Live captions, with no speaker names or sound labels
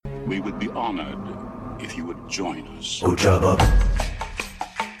We would be honored if you would join us. Ojaba.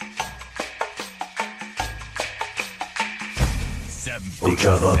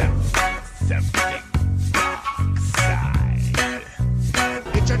 Ojaba. Something dark side.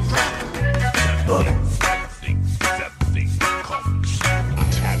 It's a trap. Something comes.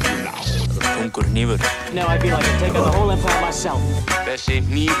 Have you now? Þungur hnífur. Now I feel like I'm taking the whole empire myself. Þessi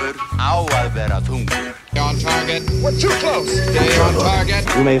hnífur á að vera þungur. Stay on target. We're too close. Stay on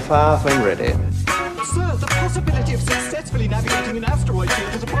target. You may fire when ready. Sir, the possibility of successfully navigating an asteroid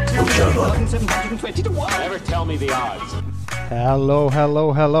field is approximately 3,720 to 1. Never tell me the odds. Hello.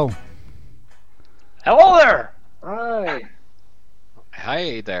 Hello there! Hi.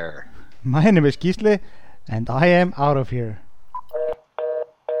 Hi there. My name is Gisle, and I am out of here.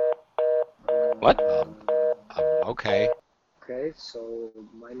 What? Okay. Okay, so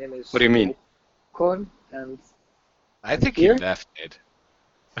my name is... What do you mean? Kon, and... I think Here? he left it.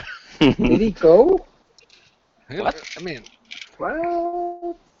 Did he go? What? I mean...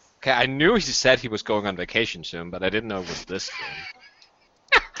 Well... Okay, I knew he said he was going on vacation soon, but I didn't know it was this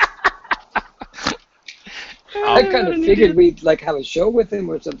soon. I kind of figured we'd like have a show with him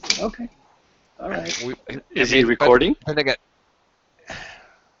or something. Okay. Alright. Is he recording? But again,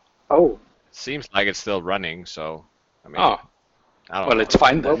 Oh. seems like it's still running, so... I mean, Oh, I don't well, know. it's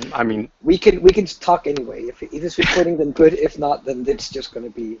fine then. I mean, We can talk anyway. If it's recording, then good. If not, then it's just going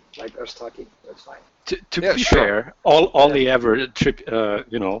to be like us talking. That's fine. to Yeah, be sure. fair, all he ever adds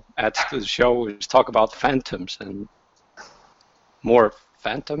to the show is talk about phantoms and more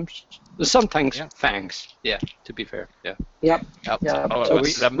phantoms. Sometimes Yeah. fangs. Yeah, to be fair. Yeah. Yep. Yep. Yeah, Oh,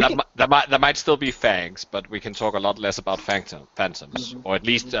 so there might still be fangs, but we can talk a lot less about phantoms, or at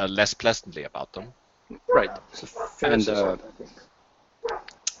least less pleasantly about them. Right. It's a fair And, assessment, I think.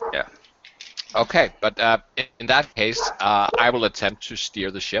 Yeah. Okay, but in that case, I will attempt to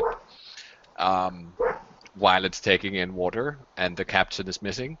steer the ship while it's taking in water and the captain is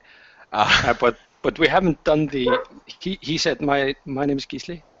missing. But we haven't done the. He said my name is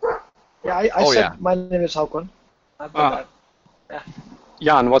Gisli. Yeah, I Oh, said yeah. my name is Haukon. I've done that.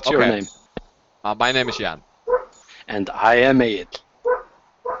 Jan, what's your Okay. name? My name is Jan. And I am Aed.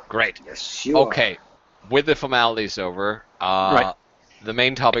 Great. Yes, you Okay, with the formalities over, Right. the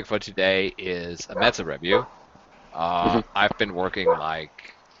main topic for today is a meta review. I've been working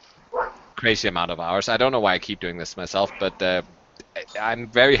like crazy amount of hours. I don't know why I keep doing this myself, but I'm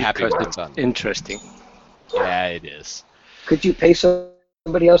very happy Because with it's it done. interesting. Yeah, it is. are. Could you pay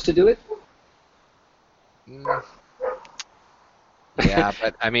somebody else to do it? Mm. Yeah,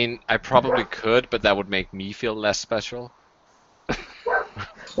 but I mean, I probably could, but that would make me feel less special.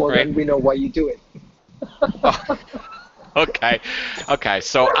 Well, Right. then we know why you do it. Okay,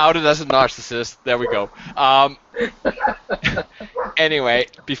 so outed as a narcissist, there we go. Anyway,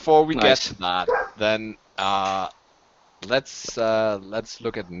 before we get Nice. to that, then let's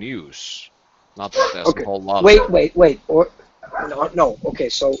look at news. Not that there's Okay. a whole lot. Wait. Or no. Okay.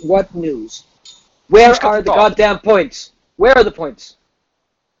 So what news? Where Who's got are the the thought? goddamn points? Where are the points?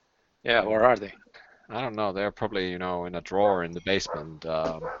 Yeah, where are they? I don't know. They're probably in a drawer in the basement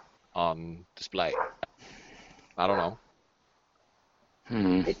on display. I don't know.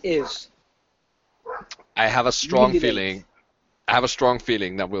 It is. I have a strong Really feeling. I have a strong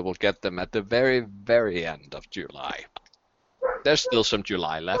feeling that we will get them at the very, very end of July. There's still some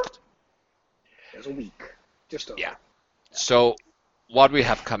July left. There's a week. Just over. Yeah. So what we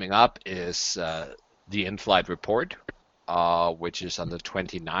have coming up is the in-flight report, which is on the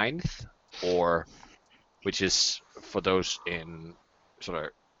 29th, or which is for those in sort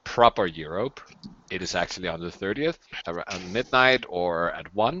of proper Europe, it is actually on the 30th, around midnight or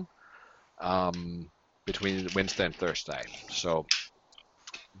at 1, between Wednesday and Thursday. So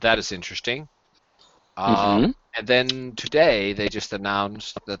that is interesting. And then today they just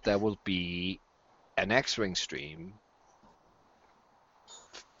announced that there will be an X-Wing stream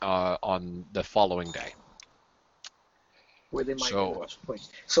on the following day. Where they might So- have those points.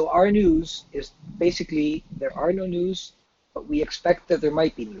 So our news is basically there are no news, but we expect that there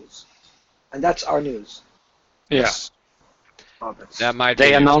might be news, and that's our news. Yeah. Oh, that's- That might They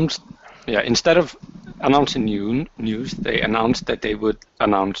be announced, instead of announcing news, they announced that they would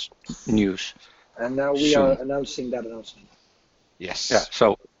announce news. And now we Soon. are announcing that announcement. Yes. Yeah,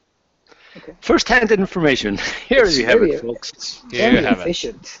 so Okay. first-hand information. Here It's you have very- it, folks. Here you Very have it.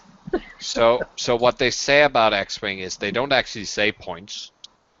 efficient. So what they say about X-Wing is they don't actually say points.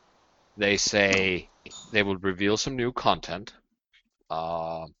 They say they will reveal some new content.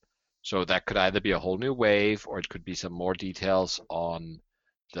 So that could either be a whole new wave, or it could be some more details on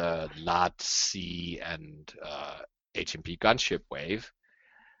the LAT C and HMP gunship wave.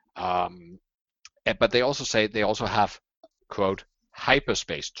 But they also say they also have, quote,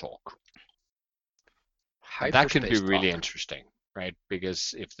 hyperspace talk. And that can be Hyperspace really talk. interesting, right?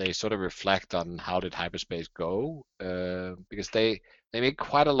 Because if they sort of reflect on how did hyperspace go, because they make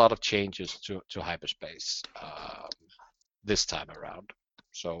quite a lot of changes to hyperspace this time around.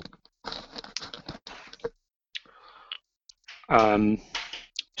 So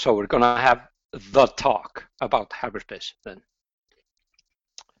So we're gonna have the talk about hyperspace then.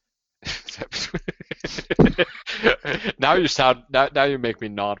 now you make me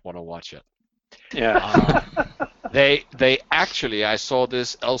not want to watch it. Yeah. They actually, I saw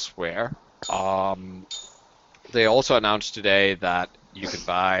this elsewhere. They also announced today that you can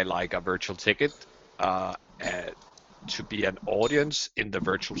buy like a virtual ticket to be an audience in the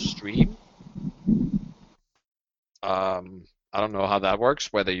virtual stream. I don't know how that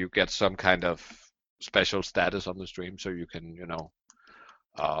works, whether you get some kind of special status on the stream so you can,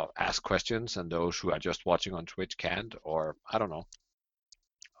 ask questions and those who are just watching on Twitch can't, or I don't know.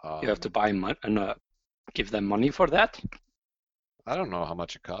 You have to buy money and give them money for that. I don't know how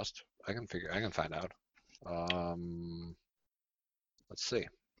much it costs. I can find out. Let's see.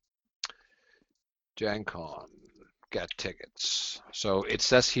 Gen Con, get tickets. So it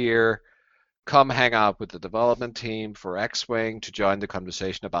says here, come hang out with the development team for X-Wing to join the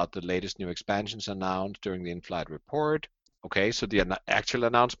conversation about the latest new expansions announced during the in-flight report. Okay, so the actual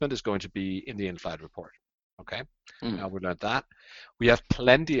announcement is going to be in the in-flight report. Okay, now we learned that. We have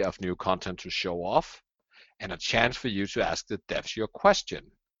plenty of new content to show off and a chance for you to ask the devs your question.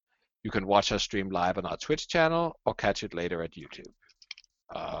 You can watch us stream live on our Twitch channel or catch it later at YouTube.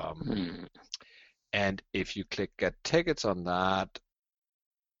 And if you click get tickets on that,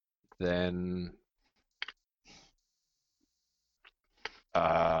 then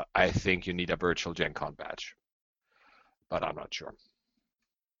I think you need a virtual Gen Con badge, but I'm not sure.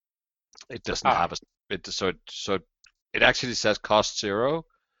 It doesn't have so it actually says cost 0,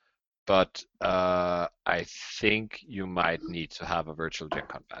 but I think you might need to have a virtual Gen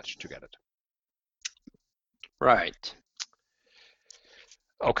Con badge to get it. Right.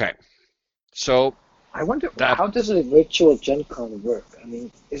 Okay, so I wonder, how does a virtual Gen Con work? I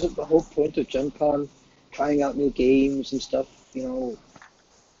mean, isn't the whole point of Gen Con trying out new games and stuff,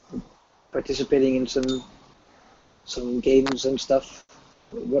 participating in some games and stuff?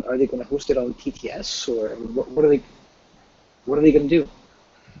 What are they going to host it on TTS, or I mean, what are they going to do?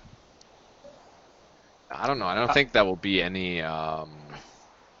 I don't know. I don't think there will be any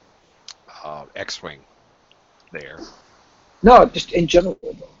X-Wing there. No, just in general.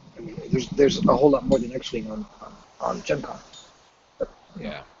 I mean, there's a whole lot more than X-Wing on Gen Con.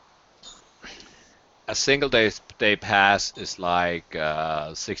 Yeah. A single day pass is like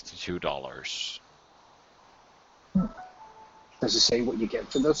 $62. Does it say what you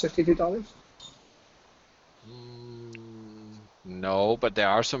get for those $62? No, but there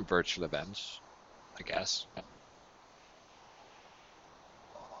are some virtual events, I guess.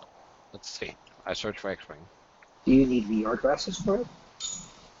 Let's see. I search for X-Wing. Do you need VR glasses for it?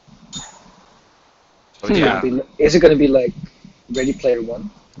 So, yeah. Is it going to be like Ready Player One?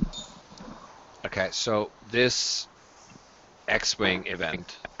 Okay, so this X-Wing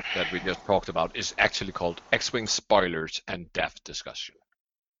event that we just talked about is actually called X-Wing Spoilers and Dev Discussion.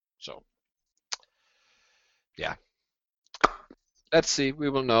 So, yeah. Let's see. We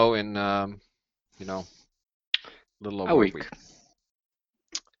will know in, a little over a week.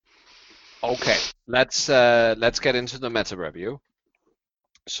 Okay, let's get into the meta review.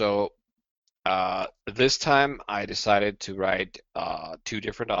 So this time I decided to write 2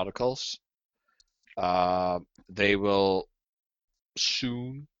 different articles. They will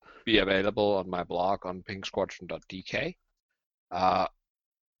soon be available on my blog on pinksquadron.dk.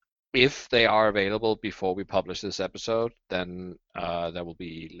 If they are available before we publish this episode, then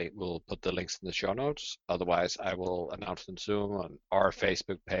we'll put the links in the show notes. Otherwise, I will announce them soon on our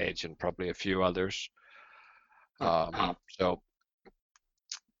Facebook page and probably a few others.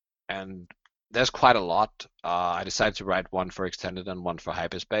 And there's quite a lot. I decided to write one for extended and one for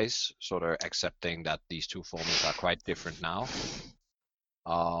hyperspace, sort of accepting that these 2 formats are quite different now.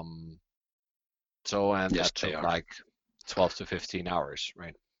 And yes, that took like 12 to 15 hours,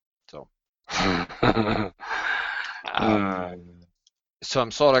 right? So, so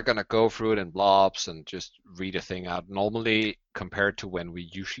I'm sort of going to go through it in blobs and just read a thing out. Normally, compared to when we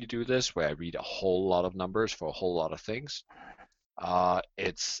usually do this, where I read a whole lot of numbers for a whole lot of things, I'm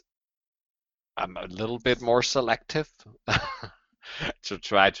a little bit more selective to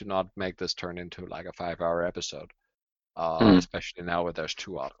try to not make this turn into like a 5-hour episode, especially now where there's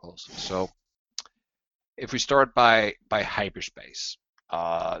 2 articles. So if we start by hyperspace,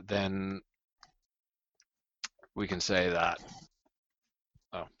 then we can say that.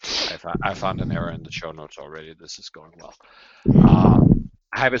 Oh, I found an error in the show notes already. This is going well.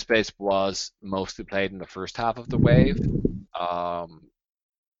 Hyperspace was mostly played in the first half of the wave.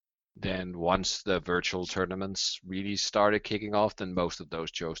 Then once the virtual tournaments really started kicking off, then most of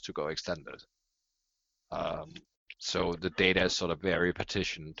those chose to go extended. So the data is sort of very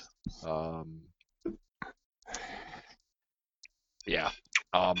partitioned.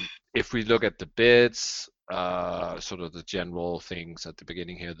 If we look at the bids, sort of the general things at the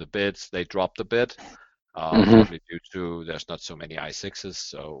beginning here, the bids, they dropped a bit, probably due to there's not so many I6s,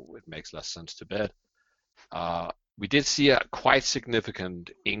 so it makes less sense to bid. We did see a quite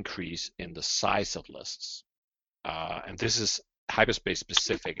significant increase in the size of lists. And this is hyperspace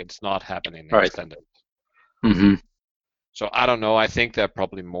specific. It's not happening in extended. So I don't know. I think there are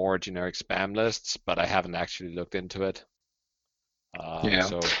probably more generic spam lists, but I haven't actually looked into it.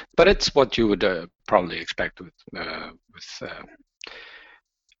 But it's what you would probably expect with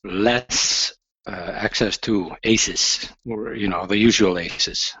less access to aces, or the usual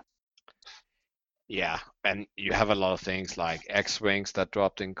aces. Yeah, and you have a lot of things like X-wings that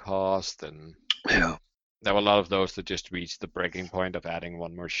dropped in cost, and there were a lot of those that just reached the breaking point of adding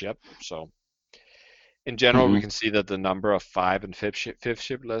one more ship. So in general, we can see that the number of 5 and 5th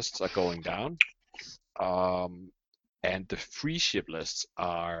ship lists are going down. And the free ship lists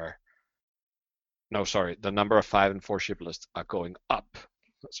are, the number of 5 and 4 ship lists are going up.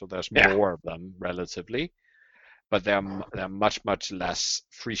 So there's more of them relatively, but there are much, much less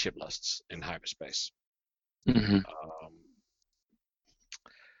free ship lists in hyperspace.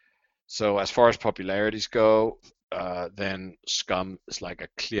 So as far as popularities go, then Scum is like a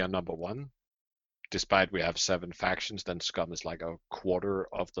clear number 1. Despite we have 7 factions, then Scum is like a quarter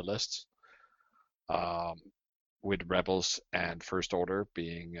of the lists. With Rebels and First Order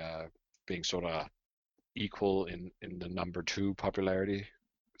being sort of equal in the number 2 popularity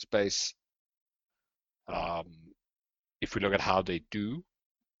space. If we look at how they do,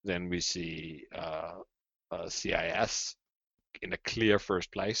 then we see CIS in a clear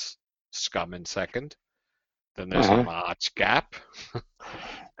first place, Scum in second. Then there's a large gap,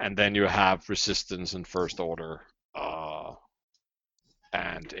 and then you have Resistance and First Order,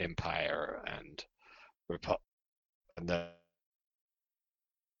 and Empire and Republic. And then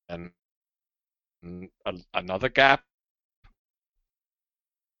another gap,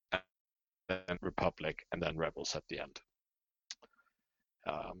 and then Republic, and then Rebels at the end.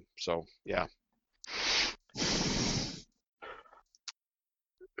 So yeah.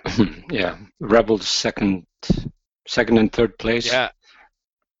 Rebels second and third place. Yeah.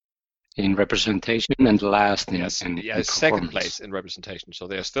 In representation, and last in second place in representation. So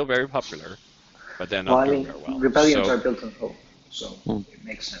they are still very popular, but they're not doing very well. Rebellions are built on hope, so it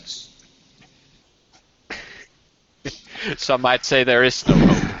makes sense. Some might say there is no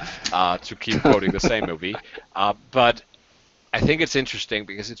hope, to keep quoting the same movie. But I think it's interesting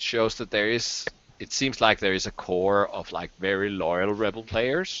because it shows that it seems like there is a core of like very loyal Rebel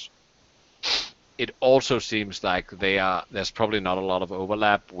players. It also seems like there's probably not a lot of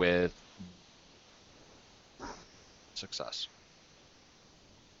overlap with success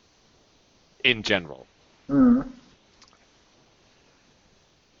in general.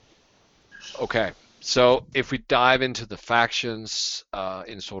 Okay, so if we dive into the factions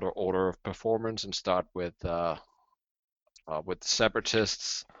in sort of order of performance and start with the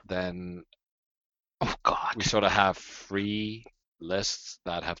Separatists, then we sort of have 3 lists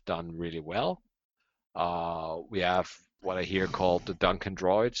that have done really well. We have what I hear called the Duncan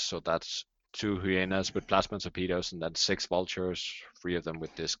droids, so that's 2 hyenas with plasma torpedoes, and then 6 vultures, 3 of them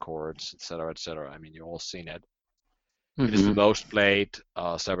with discords, etc., etc. I mean, you've all seen it. It is the most played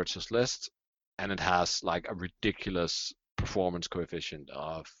Separatist list, and it has like a ridiculous performance coefficient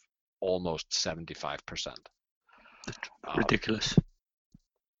of almost 75%. Ridiculous.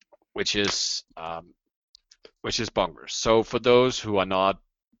 Which is bonkers. So for those who are not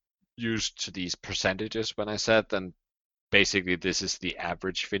used to these percentages when I said, then basically this is the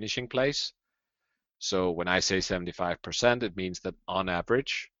average finishing place. So when I say 75%, it means that on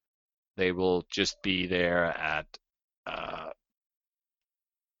average they will just be there at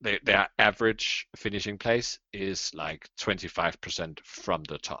their average finishing place is like 25% from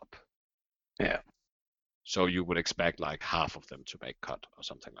the top. Yeah. So you would expect like half of them to make cut or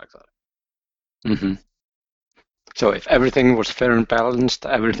something like that. So if everything was fair and balanced,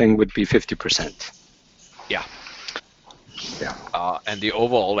 everything would be 50%. Yeah. And the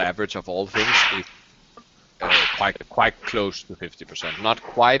overall average of all things is quite close to 50%. Not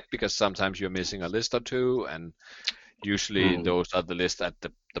quite, because sometimes you're missing a list or 2, and Usually those are the list at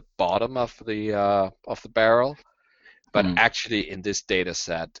the bottom of the barrel. But actually, in this data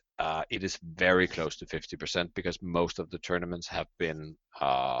set, it is very close to 50% because most of the tournaments have been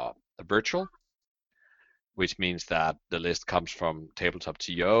virtual, which means that the list comes from Tabletop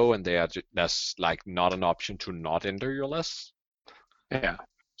TO, and that's like not an option to not enter your list. Yeah.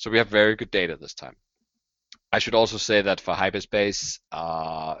 So we have very good data this time. I should also say that for Hyperspace,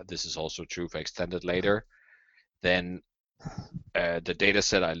 this is also true for Extended later. Then the data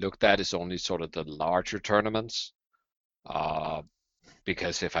set I looked at is only sort of the larger tournaments.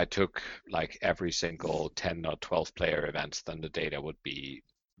 Because if I took like every single 10 or 12 player events, then the data would be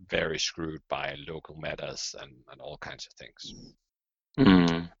very screwed by local metas and all kinds of things.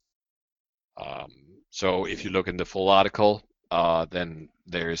 So if you look in the full article, then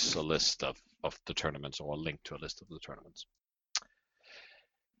there's a list of the tournaments, or a link to a list of the tournaments.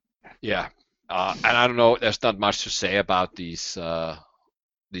 Yeah, and I don't know, there's not much to say about these hyenas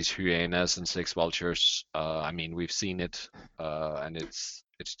and six vultures. I mean, we've seen it, and it's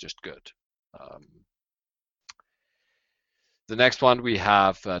just good. The next one we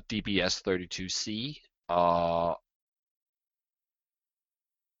have DBS32C.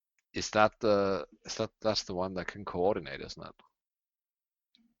 That's the one that can coordinate, isn't it?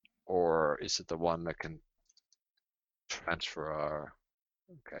 Or is it the one that can transfer our...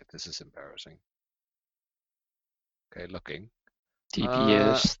 Okay, this is embarrassing. Okay, looking.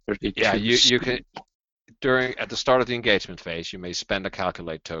 DBS 32. Yeah, you can at the start of the engagement phase, you may spend a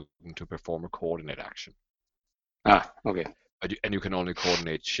calculate token to perform a coordinate action. Okay. And you can only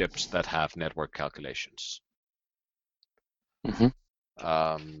coordinate ships that have network calculations.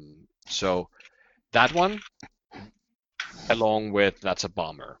 So that one, along with that's a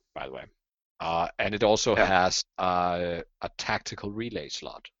bomber, by the way, and it also has a tactical relay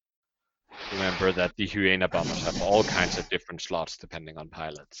slot. Remember that the Hyena bombers have all kinds of different slots depending on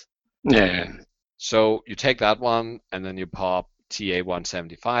pilots. Yeah. So you take that one, and then you pop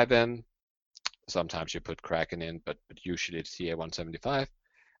TA-175 in. Sometimes you put Kraken in, but usually it's TA-175,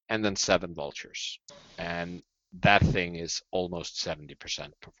 and then 7 vultures. And that thing is almost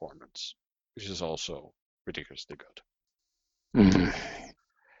 70% performance, which is also ridiculously good.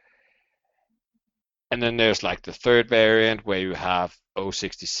 And then there's like the third variant where you have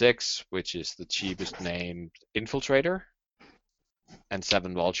 066, which is the cheapest named infiltrator, and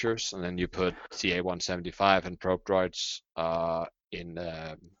 7 vultures, and then you put TA-175 and probe droids on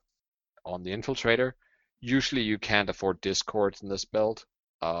the infiltrator. Usually you can't afford discords in this build,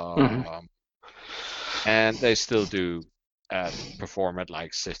 and they still do perform at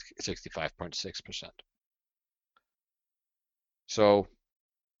like 65.6%. So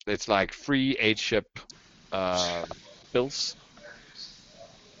it's like free 8-ship builds.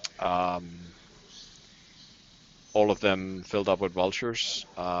 All of them filled up with vultures,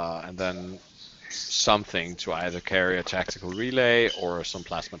 and then something to either carry a tactical relay or some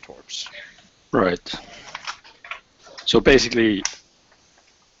plasma torps. Right. So basically,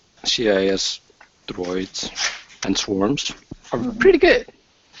 CIS droids and swarms are pretty good.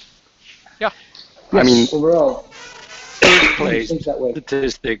 Yeah. I mean, overall, first place think that way.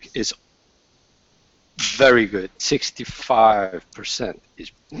 statistic is very good. 65%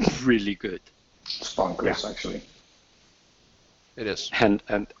 is really good. It's bonkers, actually. It is. And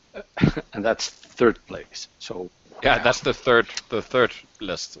that's third place. So yeah, that's the third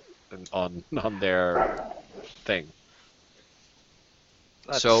list on their thing.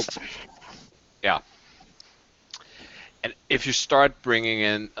 So yeah. And if you start bringing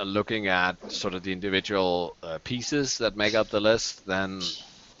in looking at sort of the individual pieces that make up the list, then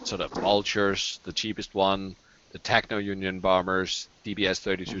sort of vultures, the cheapest one, the Techno Union bombers,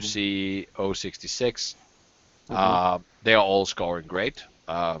 DBS32C, 066, they are all scoring great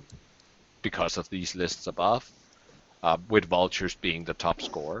because of these lists above, with vultures being the top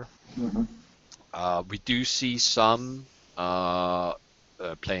scorer. We do see some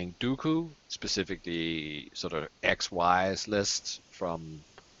playing Dooku, specifically sort of XY's list from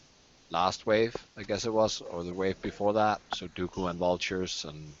last wave, I guess it was, or the wave before that. So Dooku and vultures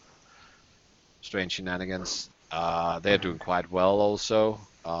and strange shenanigans. They're doing quite well also.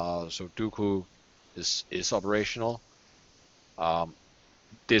 So Dooku is operational.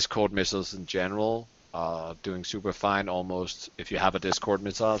 Discord missiles in general doing super fine. Almost, if you have a Discord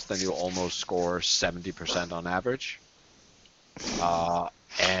missiles, then you almost score 70% on average.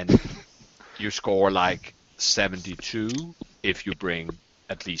 And you score like 72 if you bring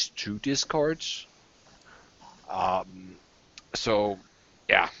at least 2 discords. So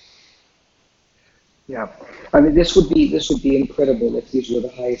yeah. Yeah, I mean this would be incredible if these were the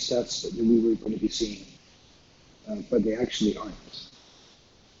highest stats that we were going to be seeing. but they actually aren't.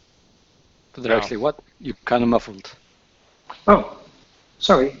 But they're actually what? You kind of muffled. Oh,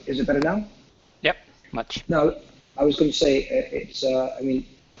 sorry. Is it better now? Yep, much. No, I was going to say it's. I mean,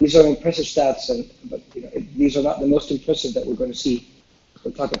 these are impressive stats, but these are not the most impressive that we're going to see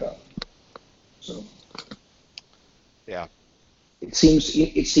or talk about. So. Yeah. It seems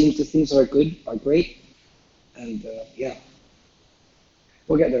the things that are good are great, and yeah,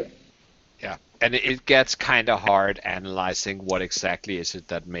 we'll get there. Yeah, and it gets kind of hard analyzing what exactly is it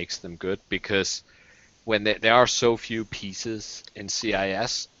that makes them good, because when there are so few pieces in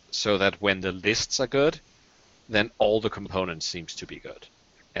CIS, so that when the lists are good, then all the components seems to be good,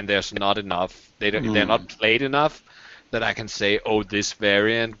 and there's not enough. They're not played enough that I can say, oh, this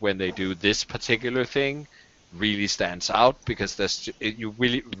variant when they do this particular thing really stands out, because you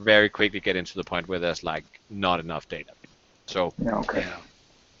really very quickly get into the point where there's like not enough data. So okay.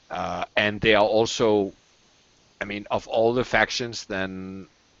 And they are also, I mean, of all the factions, then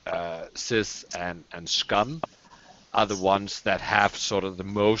Sith and Scum are the ones that have sort of the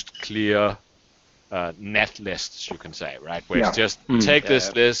most clear net lists, you can say, right? Where it's just take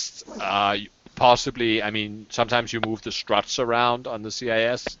this list, possibly, I mean, sometimes you move the struts around on the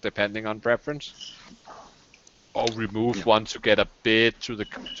CIS depending on preference, or remove one to get a bit to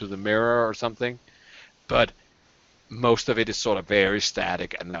the mirror or something, but most of it is sort of very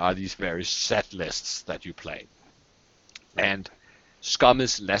static, and there are these very set lists that you play. And Scum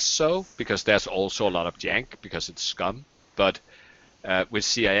is less so, because there's also a lot of jank because it's Scum, but with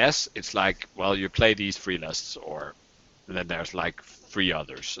CIS it's like, well, you play these 3 lists, and then there's like 3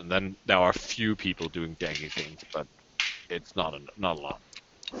 others, and then there are a few people doing janky things, but it's not a lot.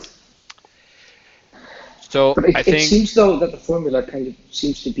 So but I think it seems though that the formula kind of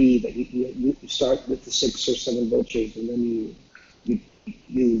seems to be that you start with the 6 or 7 vultures, and then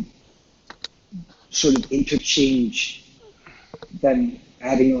you sort of interchange them,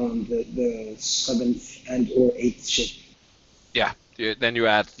 adding on the 7th and or 8th ship. Yeah, then you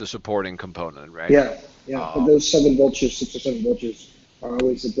add the supporting component, right? Yeah. But those 7 vultures, 6 or 7 vultures, are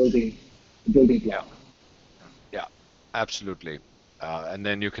always the building block. Yeah, absolutely. And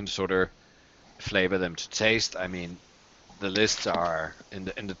then you can sort of flavor them to taste. I mean, the lists are in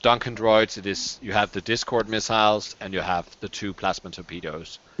the Duncan droids. It is, you have the Discord missiles and you have the 2 plasma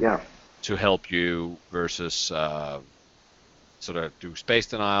torpedoes. Yeah. To help you versus sort of do space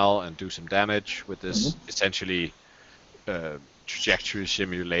denial and do some damage with this essentially trajectory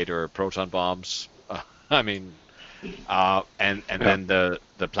simulator proton bombs. I mean, and then the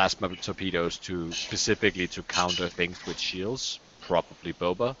plasma torpedoes specifically to counter things with shields, probably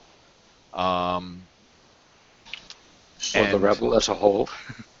Boba. Or the Rebel as a whole.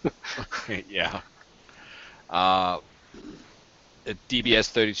 Yeah.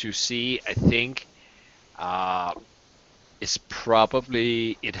 DBS-32C, I think, is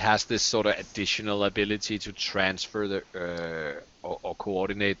probably, it has this sort of additional ability to transfer or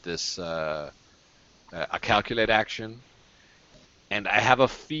coordinate this a calculate action. And I have a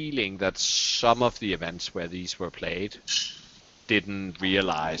feeling that some of the events where these were played didn't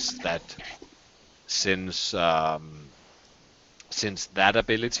realize that since that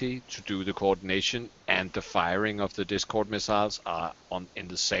ability to do the coordination and the firing of the Discord missiles are in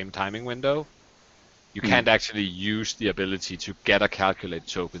the same timing window, you can't actually use the ability to get a calculate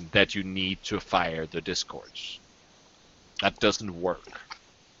token that you need to fire the Discords. That doesn't work.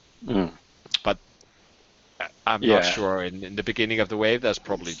 But I'm not sure. In the beginning of the wave, there's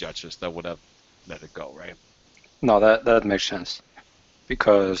probably judges that would have let it go, right? No, that makes sense,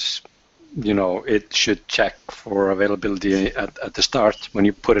 because it should check for availability at the start when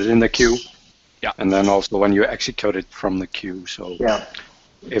you put it in the queue, and then also when you execute it from the queue. So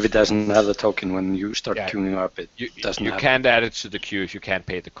if it doesn't have the token when you start queuing up, it doesn't. You can't add it to the queue if you can't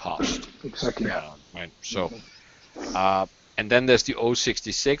pay the cost. Exactly. Right. So, and then there's the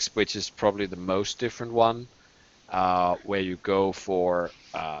 066, which is probably the most different one, where you go for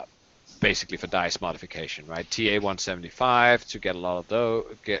basically for dice modification, right? TA 175 to get a lot of those,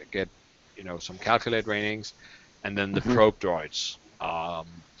 get some calculate ratings, and then the probe droids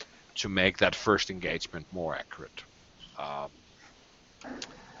to make that first engagement more accurate.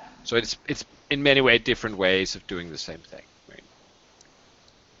 So it's in many ways different ways of doing the same thing. Right?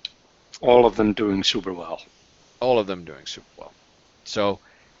 All of them doing super well. All of them doing super well. So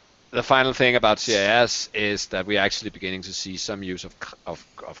the final thing about CIS is that we're actually beginning to see some use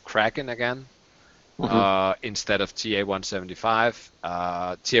of Kraken again, instead of TA-175.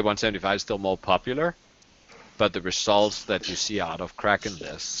 TA-175 is still more popular, but the results that you see out of Kraken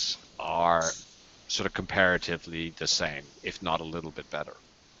lists are sort of comparatively the same, if not a little bit better.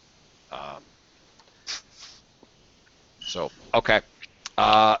 So, okay.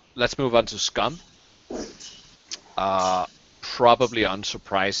 Let's move on to Scum. Probably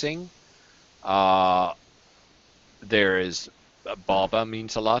unsurprising. There is Boba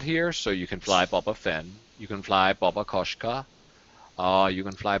means a lot here, so you can fly Boba Fett, you can fly Boba Koshka, you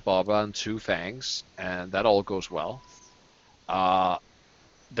can fly Boba and Two Fangs, and that all goes well. The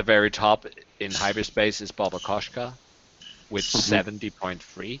very top in hyperspace is Boba Koshka with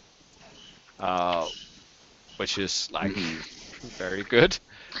 70.3, which is like very good.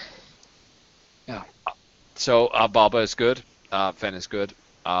 Yeah. So Boba is good, Fenn is good.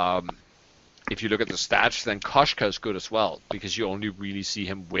 If you look at the stats, then Koshka is good as well, because you only really see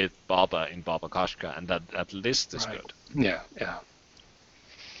him with Boba in Boba Koshka, and that list is good. Yeah, yeah.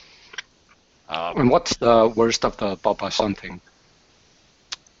 And what's the worst of the Boba something?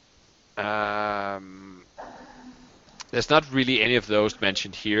 There's not really any of those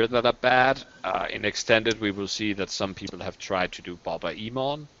mentioned here that are bad. In Extended, we will see that some people have tried to do Boba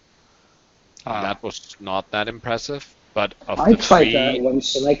Emon. That was not that impressive. But of I the tried three, that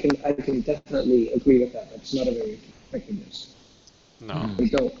once, and I can definitely agree with that. It's not a very effective list. no. They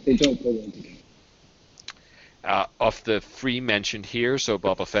don't go in together. Of the three mentioned here, so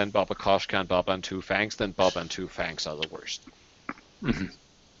Boba Fett, Boba Koshka, and Boba and Two Fangs, then Boba and Two Fangs are the worst. Put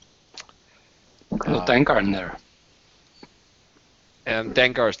Dengar in there. And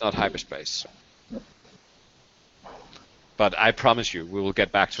Dengar is not hyperspace. But I promise you, we will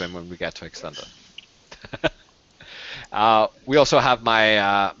get back to him when we get to Extended. We also have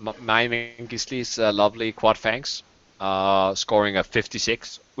my Gisli's lovely Quad Fangs, scoring a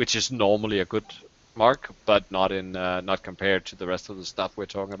 56, which is normally a good mark, but not compared to the rest of the stuff we're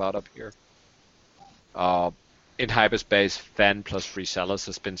talking about up here. In hyperspace, Fenn plus Free Sellers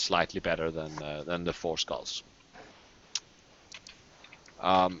has been slightly better than the Four Skulls.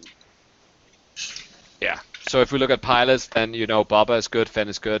 Yeah. So if we look at pilots, then Boba is good, Fenn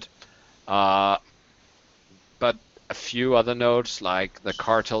is good, but a few other nodes like the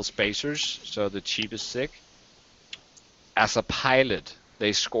Cartel Spacers, so the cheapest sick. As a pilot,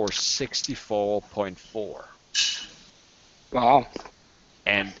 they score 64.4. Wow.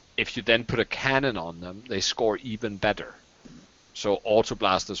 And if you then put a cannon on them, they score even better. So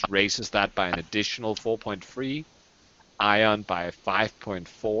Autoblasters raises that by an additional 4.3, Ion by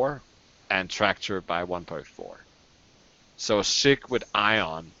 5.4, and Tractor by 1.4. So a sick with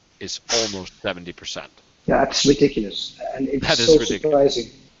Ion is almost 70%. Yeah, that's ridiculous, and it's That is so ridiculous.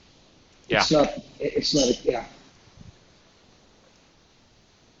 surprising. Yeah. It's not. Yeah.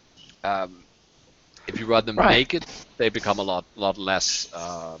 If you run them Right. naked, they become a lot less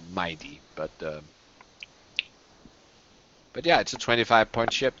mighty. But yeah, it's a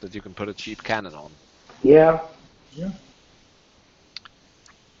 25-point ship that you can put a cheap cannon on. Yeah. Yeah.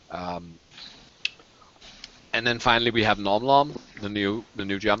 And then finally we have Nomlom, the new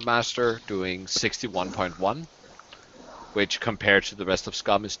Jumpmaster, doing 61.1, which compared to the rest of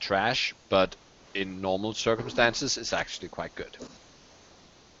Scum is trash, but in normal circumstances is actually quite good.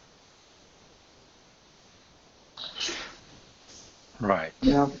 Right.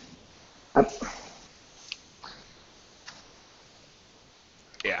 Yeah.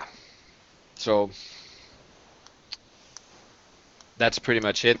 Yeah. So that's pretty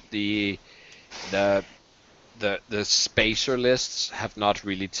much it. The spacer lists have not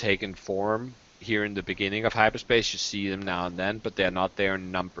really taken form here in the beginning of hyperspace. You see them now and then, but they're not there in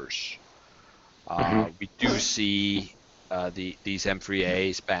numbers. We do see these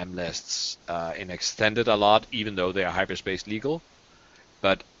M3A spam lists in Extended a lot, even though they are hyperspace legal.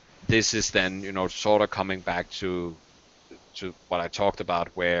 But this is then, sort of coming back to what I talked about,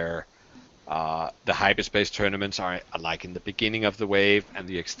 where the hyperspace tournaments are like in the beginning of the wave, and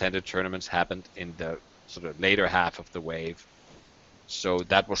the Extended tournaments happened in the sort of later half of the wave. So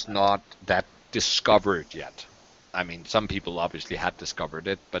that was not that discovered yet. I mean, some people obviously had discovered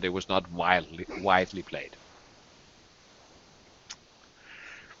it, but it was not widely played.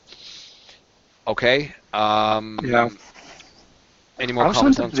 Okay. Yeah. Any more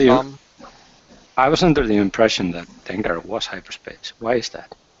comments on Scum? I was under the impression that Dengar was hyperspace. Why is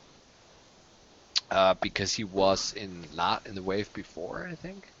that? Because he was in the wave before, I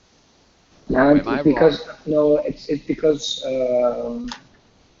think. No, Am I it's because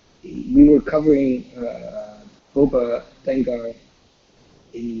we were covering Boba Dengar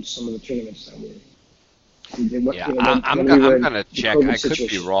in some of the tournaments that were. Yeah, I'm gonna check. I could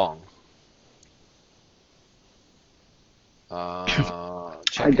be wrong.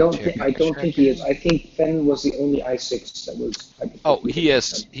 I don't think he is. I think Fenn was the only I6 that was hyperspace. Oh, he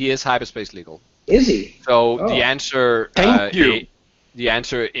is hyperspace legal. Is he? So the answer Thank you. The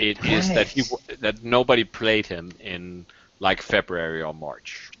answer is that nobody played him in like February or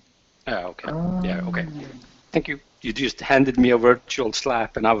March. Oh, okay. Yeah, okay. Thank you. You just handed me a virtual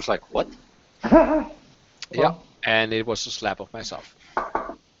slap, and I was like, what? Yeah, and it was a slap of myself.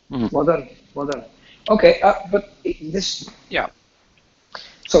 Well done. Well done. Okay, but this. Yeah.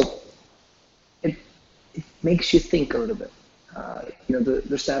 So it makes you think a little bit.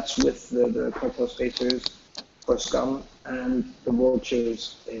 The stats with the cartel spacers for Scum and the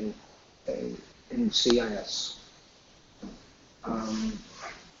vultures in CIS. I'm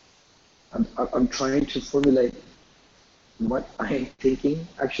trying to formulate what I'm thinking.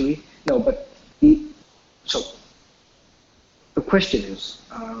 Actually, no, but so the question is,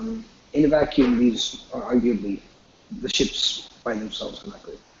 in a vacuum, these are arguably the ships by themselves are not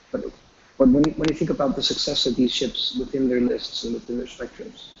good. But when you think about the success of these ships within their lists and within their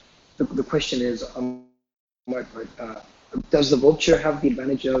spectrums, the question is, does the Vulture have the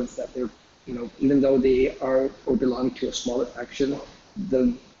advantage of that they're, even though they are or belong to a smaller faction,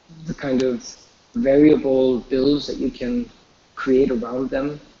 the kind of variable builds that you can create around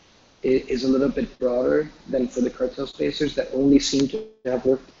them is a little bit broader than for the cartel spacers that only seem to have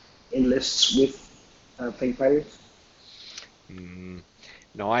worked in lists with Fang Fighters?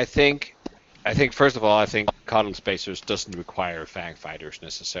 No, I think first of all, I think cartel spacers doesn't require Fang Fighters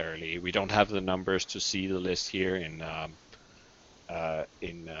necessarily. We don't have the numbers to see the list here in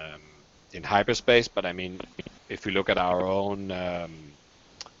hyperspace, but I mean, if we look at our own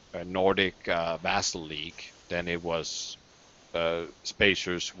Nordic Vassal League, then it was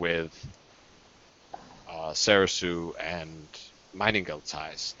spacers with Sarasu and Mining Guild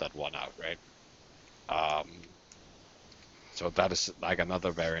ties that won out, right? So that is like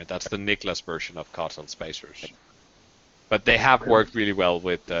another variant. That's the Niklas version of cartel spacers. But they have worked really well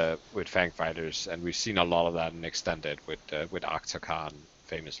with Fang Fighters, and we've seen a lot of that in Extended with Akhtar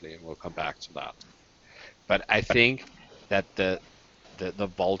famously, and we'll come back to that. But I think that the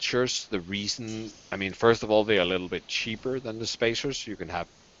vultures, the reason, I mean, first of all, they're a little bit cheaper than the spacers. You can have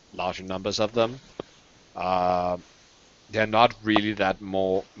larger numbers of them. They're not really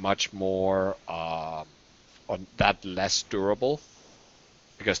much more or that less durable,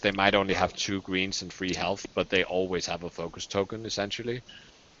 because they might only have 2 greens and 3 health, but they always have a focus token essentially.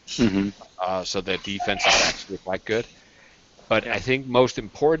 So their defense is actually quite good. But I think most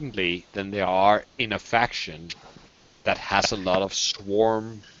importantly, then they are in a faction that has a lot of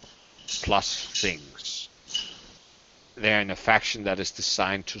swarm plus things. They're in a faction that is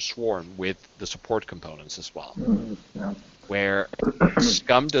designed to swarm with the support components as well. Where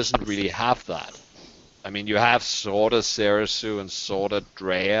Scum doesn't really have that. I mean, you have sort of Sarasu and sort of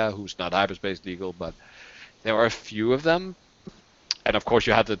Drea, who's not hyperspace legal, but there are a few of them. And of course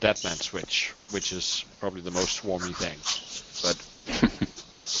you have the Deadman switch, which is probably the most swarmy thing.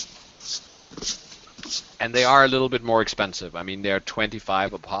 And they are a little bit more expensive. I mean, they're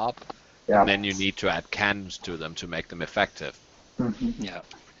 25 a pop, and then you need to add cannons to them to make them effective. Yeah.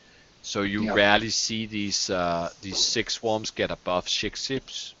 So you rarely see these 6 swarms get above 6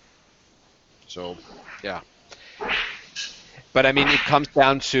 ships. So, yeah. But I mean, it comes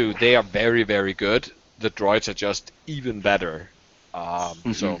down to they are very, very good. The droids are just even better.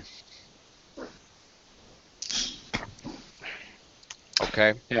 So.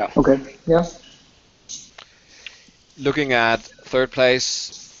 Okay. Yeah. Okay. Yeah. Looking at third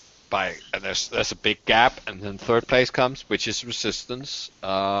place, there's a big gap, and then third place comes, which is Resistance.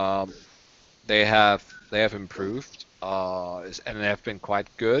 They have improved, and they have been quite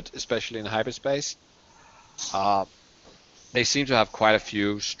good, especially in hyperspace. They seem to have quite a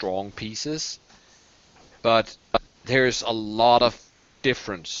few strong pieces, but there's a lot of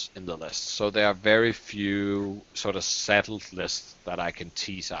difference in the list. So there are very few sort of settled lists that I can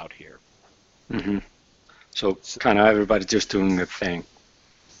tease out here. So kind of everybody just doing a thing.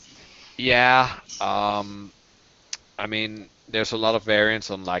 Yeah. I mean, there's a lot of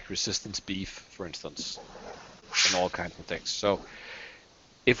variants on like Resistance Beef, for instance, and all kinds of things. So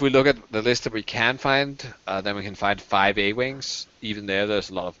if we look at the list that we can find, then we can find 5 A-Wings. Even there's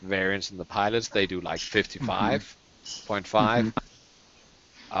a lot of variants in the pilots. They do like 55.5.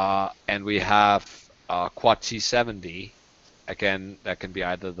 And we have Quad T70. Again, that can be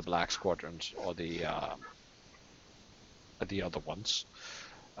either the Black Squadrons or the other ones,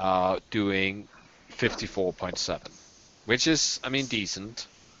 doing 54.7, which is, I mean, decent.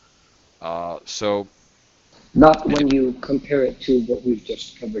 So. Not when you compare it to what we've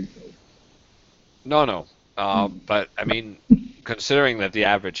just covered, though. No. But I mean, considering that the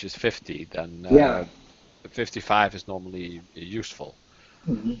average is 50, then 55 is normally useful.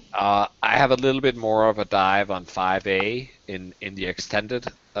 I have a little bit more of a dive on 5A in the extended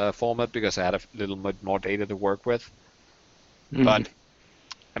format because I had a little bit more data to work with. But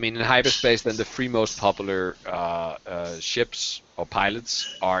I mean, in hyperspace, then the three most popular ships or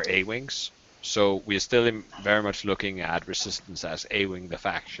pilots are A-wings. So we're still very much looking at Resistance as A-wing the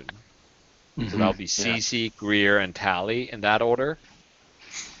faction. So that'll be CC, Greer, and Tally in that order.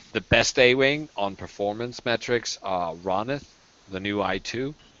 The best A-wing on performance metrics are Ronith, the new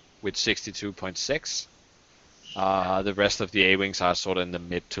I2, with 62.6. The rest of the A-wings are sort of in the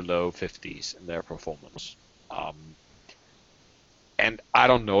mid to low 50s in their performance. And I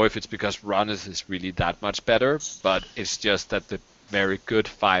don't know if it's because Ronith is really that much better, but it's just that the very good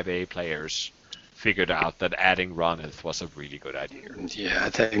 5A players figured out that adding Ronith was a really good idea. Yeah, I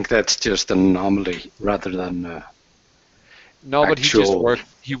think that's just an anomaly rather than. No, but actual...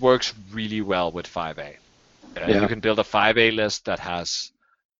 he works really well with 5A. You can build a 5A list that has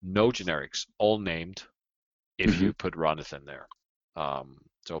no generics, all named, if you put Ronith in there.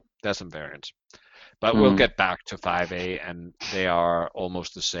 So there's some variance. But we'll get back to 5A, and they are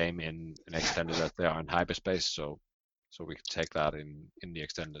almost the same in extended as they are in hyperspace, so we can take that in the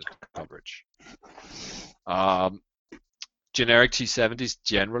extended coverage. Generic T-70 is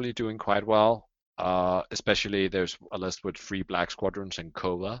generally doing quite well. Especially there's a list with 3 Black Squadrons and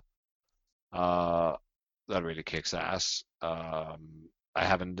Kova. That really kicks ass. I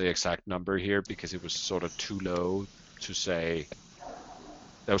haven't the exact number here because it was sort of too low to say.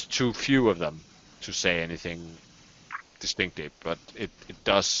 There was too few of them to say anything distinctive, but it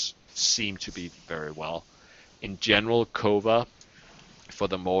does seem to be very well. In general, Kova, for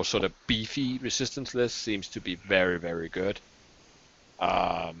the more sort of beefy resistance list, seems to be very, very good.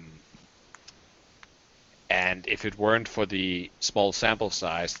 And if it weren't for the small sample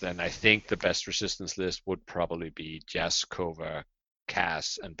size, then I think the best resistance list would probably be Jazz, Kova,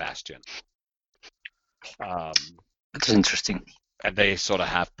 Cass, and Bastion. That's interesting. And they sort of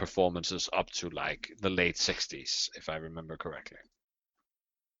have performances up to like the late 60s, if I remember correctly.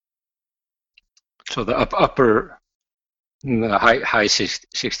 So the upper, the high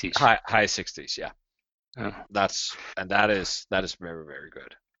 60s. High 60s, yeah. That is very, very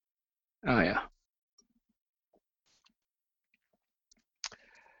good. Oh yeah.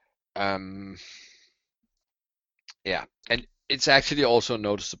 Yeah, and it's actually also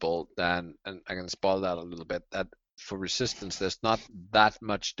noticeable then, and I can spoil that a little bit, that for resistance there's not that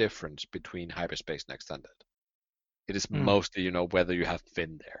much difference between hyperspace and extended. It is mostly, whether you have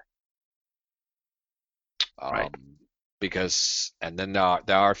Finn there. Right. Because, and then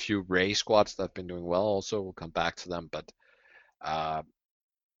there are a few Ray squads that have been doing well also, we'll come back to them, but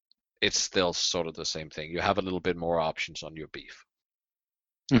it's still sort of the same thing. You have a little bit more options on your beef.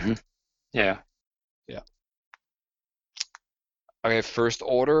 Yeah. Okay, first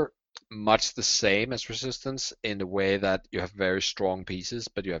order, much the same as resistance in the way that you have very strong pieces,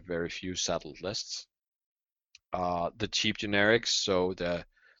 but you have very few settled lists. The cheap generics, so the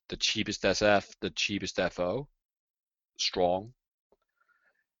cheapest SF, the cheapest FO, strong.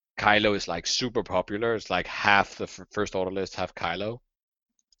 Kylo is like super popular. It's like half the first order list have Kylo.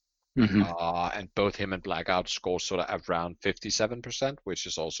 And both him and Blackout score sort of around 57%, which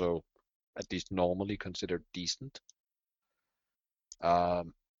is also at least normally considered decent.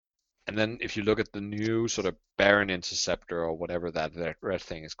 And then if you look at the new sort of Baron Interceptor or whatever that red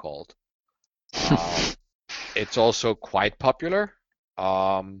thing is called, it's also quite popular,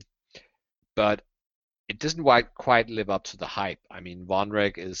 but it doesn't quite live up to the hype. I mean,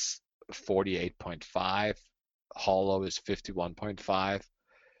 Vonreg is 48.5, Hollow is 51.5.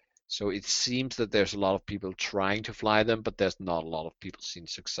 So it seems that there's a lot of people trying to fly them, but there's not a lot of people seeing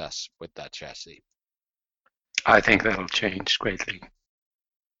success with that chassis. I think that'll change greatly.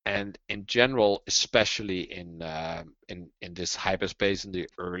 And in general, especially in this hyperspace in the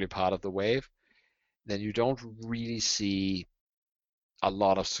early part of the wave, then you don't really see a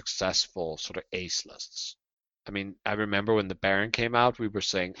lot of successful sort of ace lists. I mean, I remember when the Baron came out, we were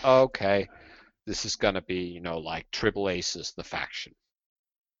saying, oh, okay, this is gonna be, like triple aces, the faction.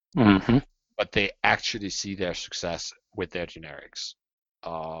 But they actually see their success with their generics,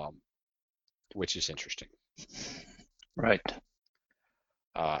 which is interesting. Right.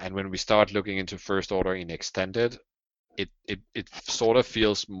 And when we start looking into first order in extended, it sort of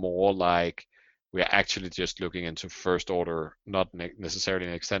feels more like we're actually just looking into first order, not necessarily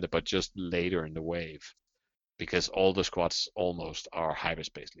in extended, but just later in the wave, because all the squads almost are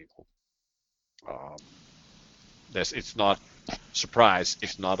hyperspace legal. It's not surprise,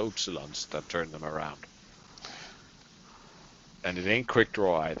 it's not Upsilons that turn them around, and it ain't quick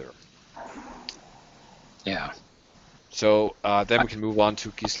draw either. Yeah. So then we can move on to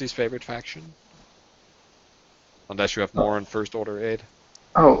Gisli's favorite faction. Unless you have more on First Order 8.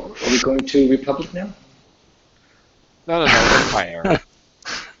 Oh, are we going to Republic now? No, Empire.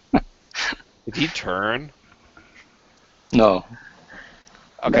 Did he turn? No.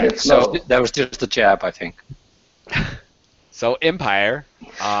 Okay, so That was just a jab, I think. So Empire.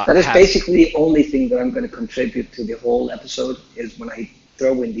 that is basically the only thing that I'm going to contribute to the whole episode is when I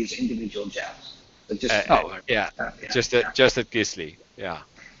throw in these individual jabs. So just just at Gisli. Yeah.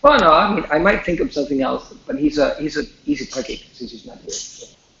 Well, no, I mean I might think of something else, but he's a easy target since he's not here. So.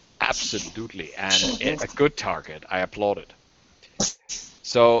 Absolutely, and a good target. I applaud it.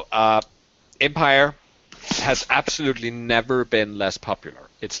 So Empire has absolutely never been less popular.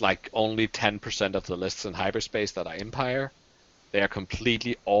 It's like only 10% of the lists in hyperspace that are Empire. They are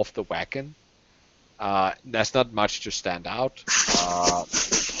completely off the wagon. There's not much to stand out.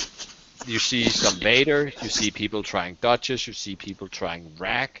 You see some Vader, you see people trying Duchess, you see people trying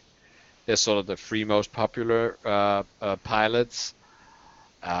Rack. They're sort of the three most popular pilots.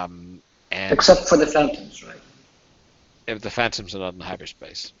 And except for the Phantoms, right? If the Phantoms are not in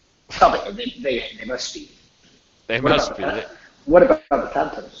hyperspace. Oh, but they must be. They must be. What about the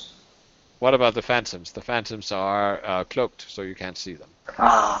Phantoms? What about the Phantoms? The Phantoms are cloaked, so you can't see them.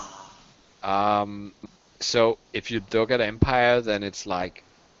 So if you look at Empire, then it's like,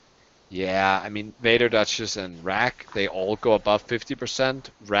 yeah, I mean, Vader, Duchess, and Rack, they all go above 50%.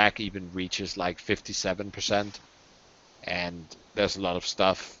 Rack even reaches like 57%. And there's a lot of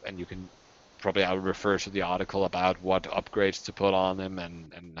stuff, and you can probably, I'll refer to the article about what upgrades to put on them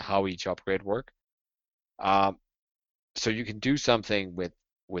and how each upgrade work. So you can do something with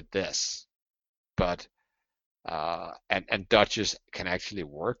this, but and Duchess can actually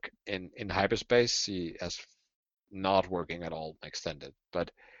work in hyperspace. She is not working at all extended,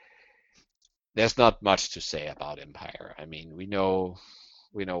 but there's not much to say about Empire. I mean, we know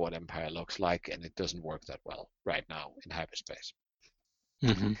what Empire looks like, and it doesn't work that well right now in hyperspace.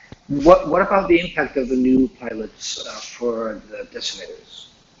 Mm-hmm. What about the impact of the new pilots for the Decimators?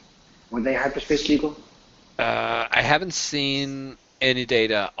 Were they hyperspace legal? I haven't seen any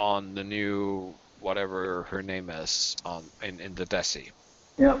data on the new whatever her name is in the Deci.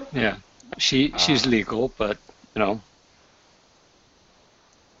 Yeah. Yeah. She's legal, but you know.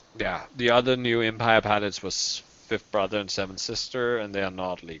 Yeah, the other new Empire pilots was Fifth Brother and Seventh Sister, and they are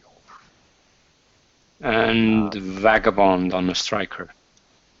not legal. And Vagabond on a Striker.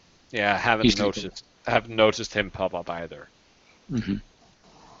 Yeah, I haven't noticed him pop up either. Mm-hmm.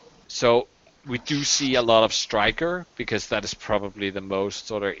 So we do see a lot of Striker because that is probably the most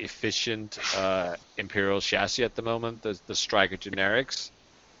sort of efficient Imperial chassis at the moment, the Striker generics.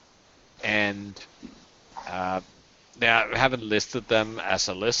 And I haven't listed them as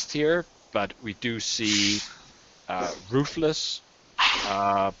a list here, but we do see Ruthless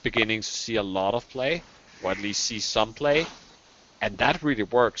beginning to see a lot of play, or at least see some play. And that really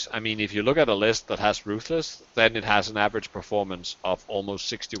works. I mean, if you look at a list that has Ruthless, then it has an average performance of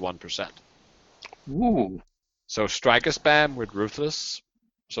almost 61%. Ooh. So Striker Spam with Ruthless,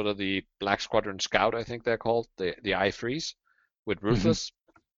 sort of the Black Squadron Scout, I think they're called, the Eye Freeze with Ruthless.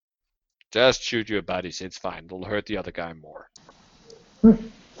 Just shoot your buddies, it's fine. It'll hurt the other guy more.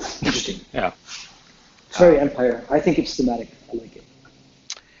 Interesting. Yeah. It's very Empire. I think it's thematic. I like it.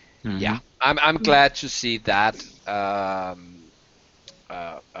 Mm-hmm. Yeah, I'm glad to see that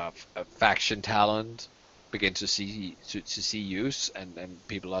faction talent begin to see use, and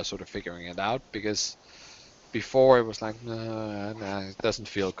people are sort of figuring it out, because before it was like, nah, it doesn't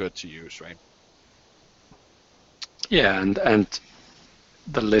feel good to use, right? Yeah, and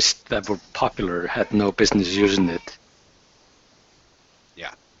the lists that were popular had no business using it.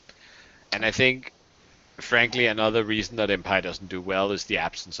 Yeah, and I think, frankly, another reason that Empire doesn't do well is the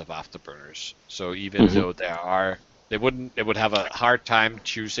absence of afterburners. So even though they would have a hard time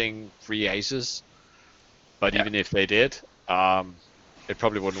choosing free aces, but even if they did, it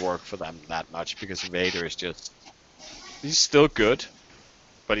probably wouldn't work for them that much, because Vader is he's still good,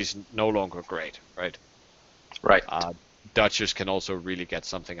 but he's no longer great, right? Right. Duchess can also really get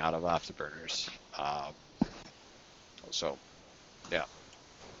something out of afterburners. So, yeah.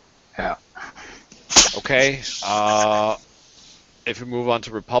 Yeah. Okay. If we move on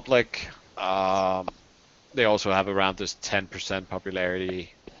to Republic, they also have around this 10%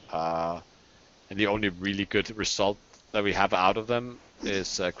 popularity, and the only really good result that we have out of them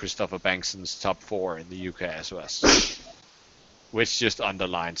is Christopher Bankson's top 4 in the UK SOS, which just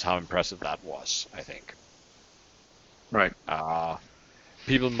underlines how impressive that was, I think. Right.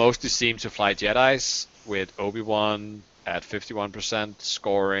 People mostly seem to fly Jedis, with Obi-Wan at 51%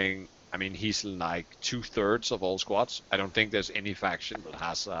 scoring, I mean, he's like 2/3 of all squads. I don't think there's any faction that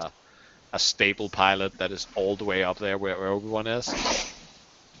has a stable pilot that is all the way up there where Obi-Wan is.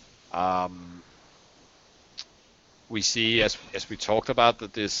 We see, as we talked about,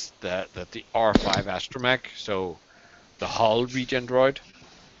 that the R5 Astromech, so the hull regen droid,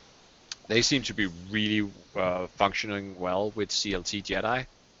 they seem to be really functioning well with CLT Jedi.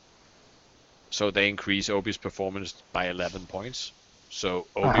 So they increase Obi's performance by 11 points. So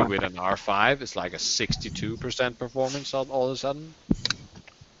Obi with an R5 is like a 62% performance all of a sudden.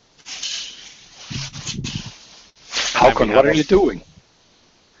 Håkon, what are you doing?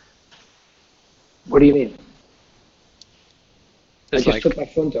 What do you mean? I It's just like, put my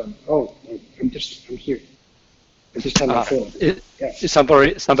phone down. Oh, I'm here. I just have my phone. is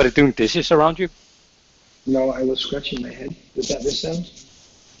somebody doing dishes around you? No, I was scratching my head. Is that this sound?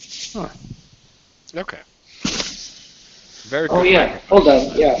 Okay. Very Oh good. yeah, hold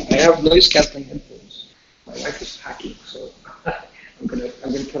on. Yeah, I have noise canceling headphones. My wife is packing, so I'm gonna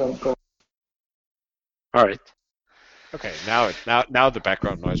put on phone. All right, Okay, now the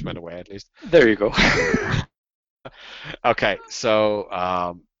background noise went away at least. there you go. Okay,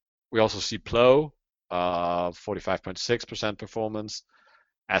 so we also see Plo, 45.6% performance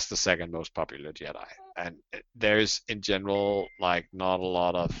as the second most popular Jedi, and there's in general like not a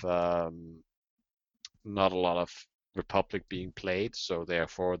lot of Republic being played, so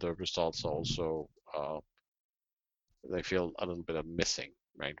therefore the results also they feel a little bit of missing,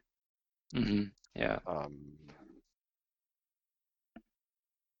 right? Mm-hmm. Yeah.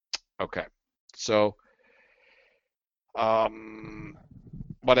 Okay, so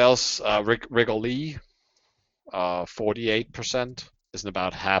what else? Wriggle Lee, 48%, isn't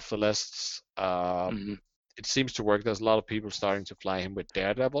about half the lists. It seems to work. There's a lot of people starting to fly him with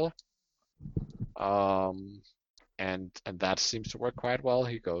Daredevil, and that seems to work quite well.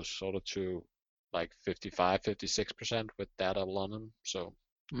 He goes sort of to like 55, 56% with Daredevil on him, so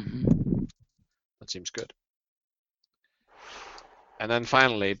that seems good. And then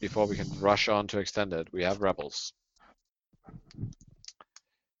finally, before we can rush on to Extended, we have Rebels.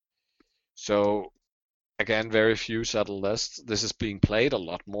 So again, very few settled lists. This is being played a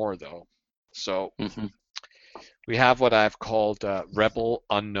lot more though. So we have what I've called Rebel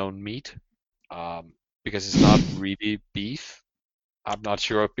Unknown Meat, because it's not really beef. I'm not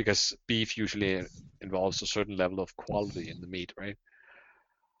sure, because beef usually involves a certain level of quality in the meat, right?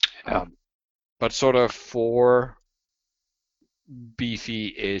 Yeah. But sort of 4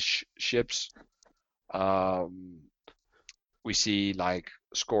 beefy-ish ships, we see like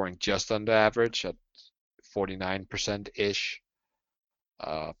scoring just under average at 49%-ish.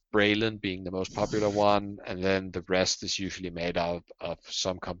 Braylen being the most popular one, and then the rest is usually made up of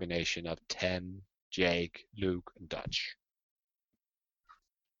some combination of Ten, Jake, Luke, and Dutch.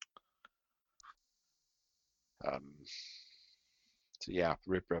 So yeah,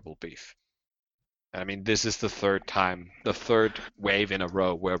 rib Rebel beef. I mean, this is the third wave in a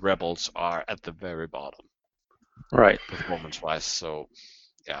row where Rebels are at the very bottom, Right. performance-wise. So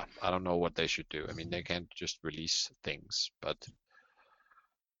yeah, I don't know what they should do. I mean, they can't just release things, but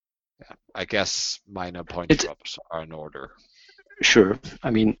yeah, I guess minor point drops are in order. Sure.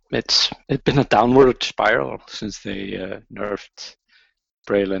 I mean, it's been a downward spiral since they nerfed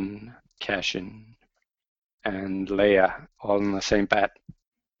Braylen, Cashin, and Leia all in the same bat.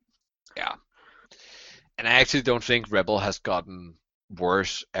 Yeah. And I actually don't think Rebel has gotten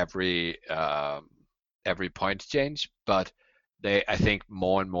worse every point change, but I think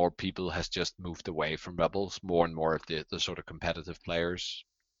more and more people has just moved away from Rebels, more and more of the sort of competitive players,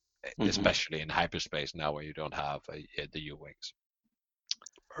 especially in hyperspace now where you don't have the U-Wings.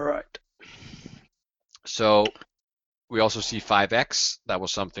 Right. So we also see 5X. That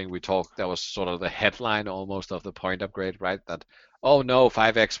was something we talked, that was sort of the headline almost of the point upgrade, right? That, oh no,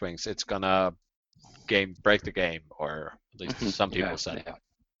 5X wings, it's gonna break the game, or at least some people said that.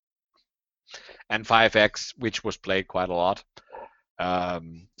 And 5X, which was played quite a lot,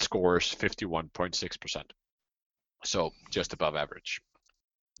 scores 51.6%. So just above average.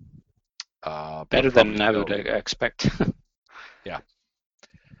 Better than I would expect. Yeah.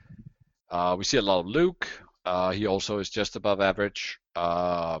 We see a lot of Luke. He also is just above average.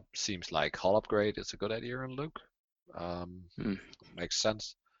 Seems like hull upgrade is a good idea on Luke. Makes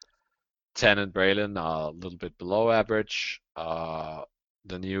sense. 10 and Braylen are a little bit below average. The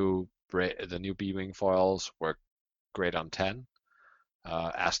new B-wing foils work great on 10.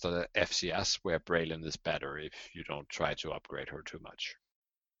 As the FCS, where Braylen is better if you don't try to upgrade her too much.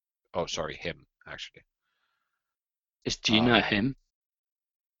 Oh, sorry, him actually. Is Gina him?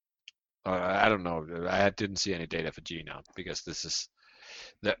 I don't know. I didn't see any data for Gina because this is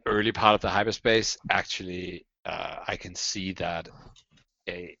the early part of the hyperspace, actually, I can see that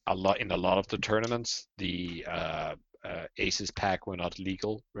a lot of the tournaments, the Aces pack were not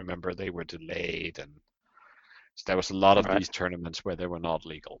legal. Remember, they were delayed, and so there was a lot of these tournaments where they were not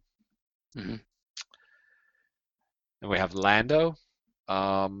legal. Mm-hmm. And we have Lando.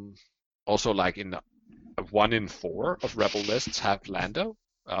 Also, like in 1 in 4 of Rebel lists have Lando,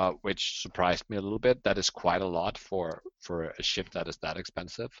 which surprised me a little bit. That is quite a lot for a ship that is that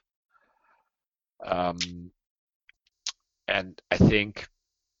expensive. And I think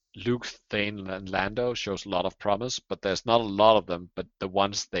Luke, Thane, and Lando shows a lot of promise, but there's not a lot of them. But the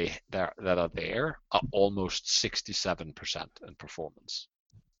ones that are there are almost 67% in performance.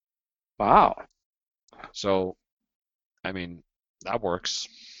 Wow. So, I mean, that works.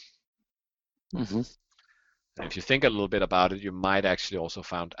 Mm-hmm. And if you think a little bit about it, you might actually also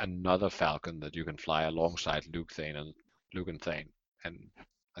find another Falcon that you can fly alongside Luke and Thane, and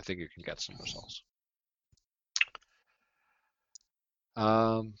I think you can get some results.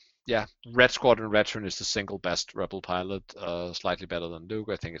 Yeah, Red Squadron Veteran is the single best Rebel pilot, slightly better than Luke.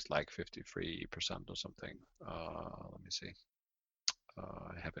 I think it's like 53% or something. Let me see.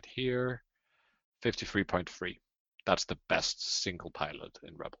 I have it here. 53.3. That's the best single pilot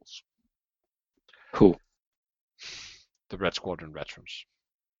in Rebels. Who? The Red Squadron Veterans.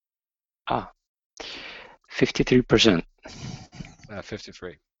 53%.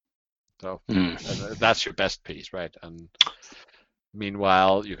 53. So that's your best piece, right? And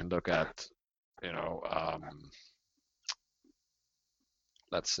meanwhile, you can look at,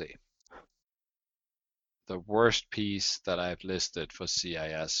 let's see. The worst piece that I've listed for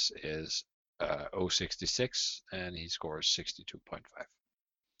CIS is 066, and he scores 62.5.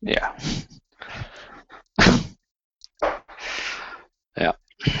 Yeah. Yeah.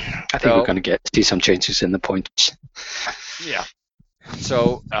 I think we're going to see some changes in the points. Yeah.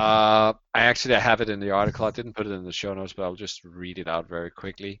 So I have it in the article. I didn't put it in the show notes, but I'll just read it out very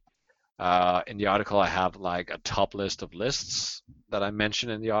quickly. In the article, I have like a top list of lists that I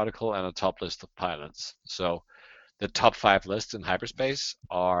mentioned in the article and a top list of pilots. So the top 5 lists in hyperspace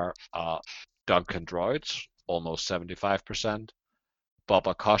are Duncan Droids, almost 75%,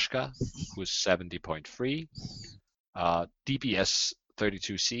 Boba Koshka, who's 70.3, DBS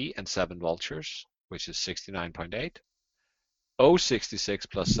 32C and 7 Vultures, which is 69.8, 066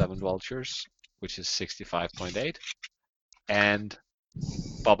 plus 7 Vultures, which is 65.8, and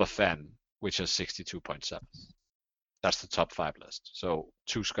Boba Fett, which is 62.7. That's the top 5 list. So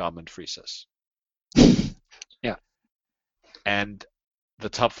 2 Scum and 3 Cis. Yeah. And the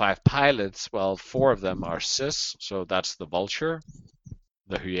top 5 pilots, well, 4 of them are Cis, so that's the Vulture,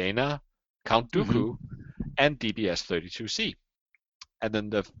 the Hyena, Count Dooku, and DBS 32C. And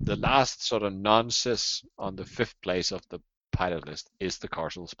then the last sort of non-Cis on the 5th place of the pilot list is the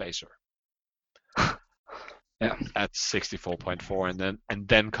Carcel Spacer. Yeah. At 64.4, and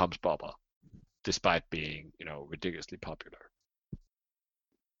then comes Boba, despite being, ridiculously popular.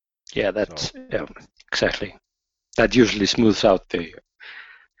 Yeah, yeah, exactly. That usually smooths out the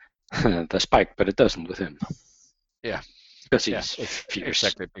spike, but it doesn't with him. Yeah. Because he's fierce.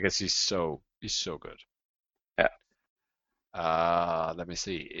 Exactly, because he's so good. Yeah. Let me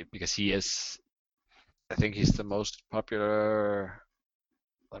see, because he is, I think he's the most popular.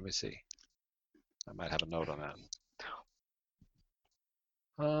 Let me see. I might have a note on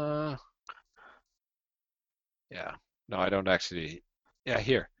that. Yeah. No, I don't actually. Yeah,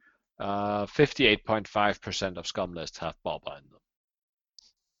 here. 58.5% of Scum lists have Boba in them.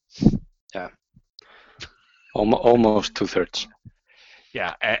 Yeah. Almost 2/3.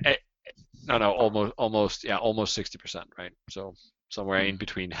 Yeah. Almost 60%, right? So somewhere in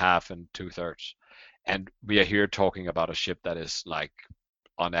between half and 2/3. And we are here talking about a ship that is like,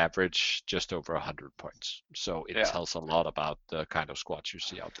 on average, just over 100 points. So it tells a lot about the kind of squads you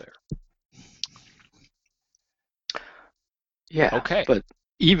see out there. Yeah. Okay. But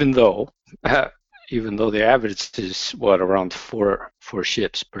even though the average is around four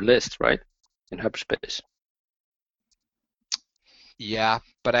ships per list, right, in hyperspace. Yeah,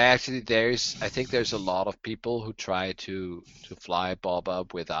 but I think there's a lot of people who try to fly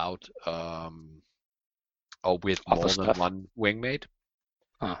Boba without or with more than one wingmate.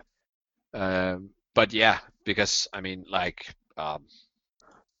 But yeah, because I mean, like,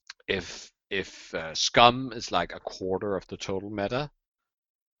 if Scum is like a quarter of the total meta,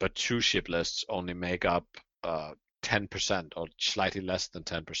 but 2 ship lists only make up 10% or slightly less than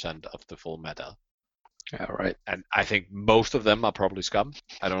 10% of the full meta. Yeah, right. And I think most of them are probably Scum.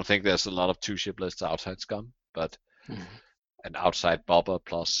 I don't think there's a lot of 2 ship lists outside Scum, but and outside Boba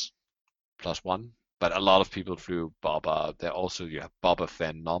plus 1. but a lot of people threw Boba. There also you have Boba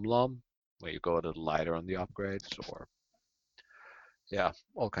Fett Nom Nom, where you go a little lighter on the upgrades, or yeah,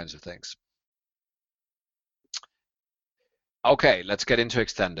 all kinds of things. Okay, let's get into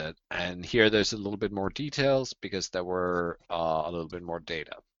extended, and here there's a little bit more details because there were a little bit more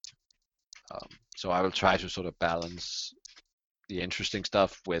data. So I will try to sort of balance the interesting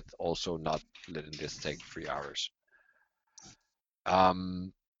stuff with also not letting this take 3 hours.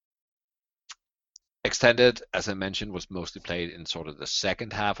 Extended, as I mentioned, was mostly played in sort of the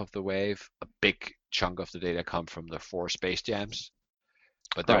second half of the wave. A big chunk of the data come from the 4 space jams,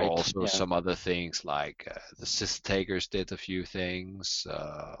 but there are also some other things like the Sith Takers did a few things,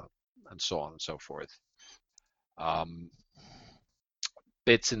 and so on and so forth.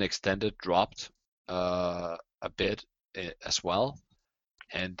 Bits in extended dropped a bit as well,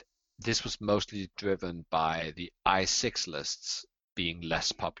 and this was mostly driven by the I6 lists being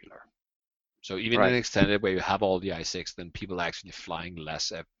less popular. So even in extended, where you have all the I6, then people are actually flying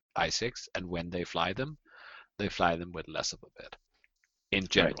less at I6, and when they fly them with less of a bit in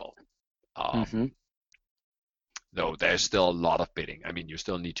general. Though there's still a lot of bidding. I mean, you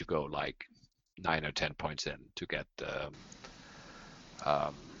still need to go like 9 or 10 points in to get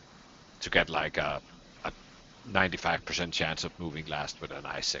like a 95% chance of moving last with an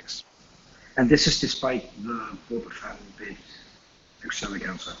I6. And this is despite the Boba Fett bid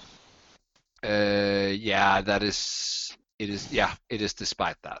extravaganza. Yeah, it is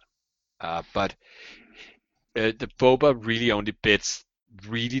despite that. But the Boba really only bids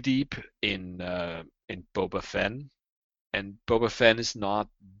really deep in Boba Fett, and Boba Fett is not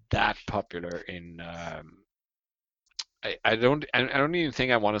that popular in. I don't even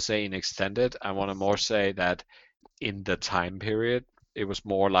think I want to say in extended. I want to more say that in the time period, it was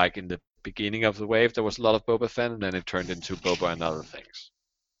more like in the beginning of the wave, there was a lot of Boba Fett, and then it turned into Boba and other things.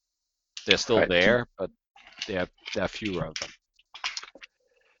 They're still there, but there are fewer of them.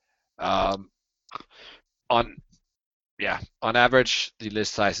 On average, the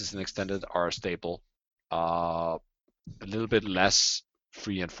list sizes in extended are stable. A little bit less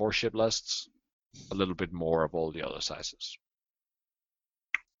 3 and 4 ship lists, a little bit more of all the other sizes.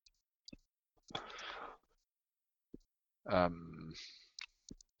 When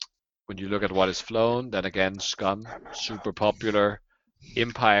you look at what is flown, then again, Scum, super popular.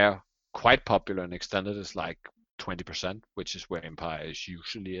 Empire, quite popular, and extended is like 20%, which is where Empire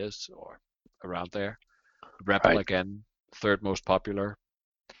usually is, or around there. Rebel again, 3rd most popular.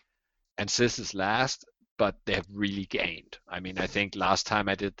 And Sith is last, but they have really gained. I mean, I think last time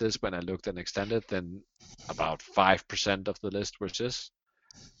I did this, when I looked at extended, then about 5% of the list were Sith.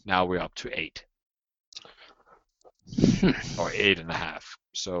 Now we're up to 8. Or 8.5.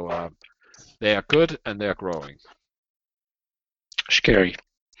 So they are good and they are growing. Scary.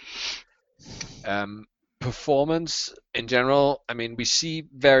 Performance in general, I mean, we see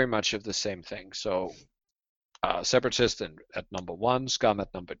very much of the same thing. So Separatist at number 1, Scum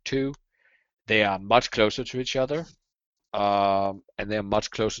at number 2. They are much closer to each other, and they are much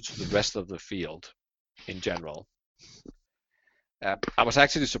closer to the rest of the field in general. I was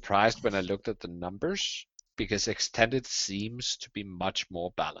actually surprised when I looked at the numbers, because extended seems to be much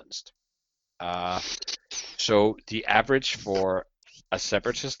more balanced. So the average for a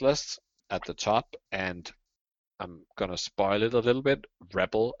Separatist list at the top, and I'm gonna spoil it a little bit,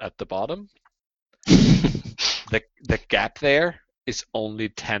 Rebel at the bottom. The gap there is only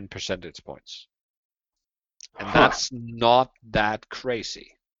 10 percentage points, and that's not that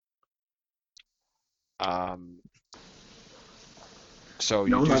crazy. So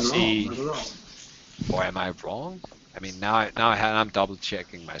you do see, or am I wrong? I mean, now I'm double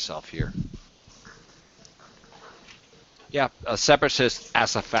checking myself here. Yeah, a Separatist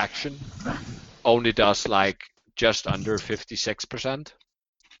as a faction only does like just under 56%,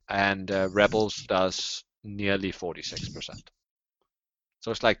 and Rebels does nearly 46%.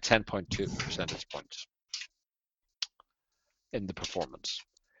 So it's like 10.2 percentage points in the performance,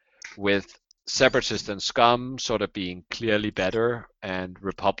 with Separatist and Scum sort of being clearly better, and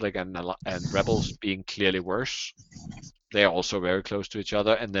Republic and Rebels being clearly worse. They are also very close to each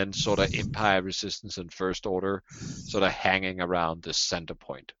other, and then sort of Empire, Resistance, and First Order sort of hanging around the center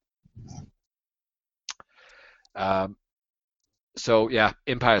point. So yeah,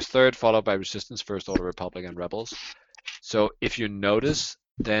 Empire's 3rd, followed by Resistance, First Order, Republic, and Rebels. So if you notice,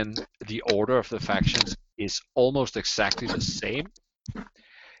 then the order of the factions is almost exactly the same.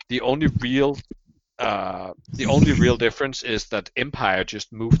 The only real difference is that Empire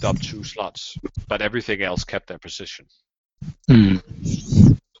just moved up 2 slots, but everything else kept their position.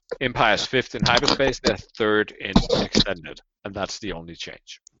 Empire's 5th in hyperspace, they're 3rd in extended, and that's the only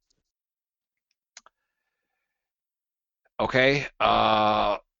change. Okay.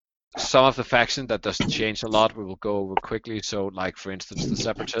 Some of the faction that doesn't change a lot, we will go over quickly. So, like for instance, the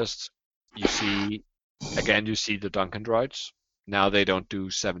Separatists. You see the Duncan droids. Now they don't do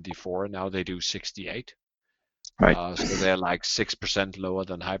 74. Now they do 68. Right. So they're like 6% lower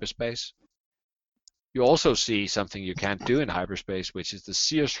than hyperspace. You also see something you can't do in hyperspace, which is the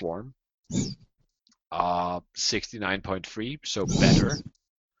Seer Swarm. 69.3, so better.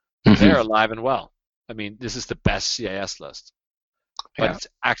 They're alive and well. I mean, this is the best CIS list, but it's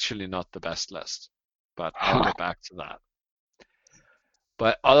actually not the best list. But I'll get back to that.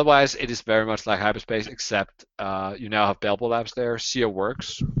 But otherwise, it is very much like hyperspace, except you now have Belbo Labs there. Seer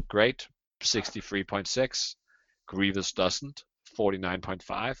works, great, 63.6. Grievous doesn't,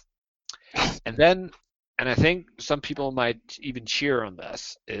 49.5. And I think some people might even cheer on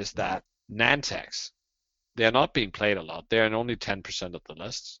this, is that Nantex, they're not being played a lot. They're in only 10% of the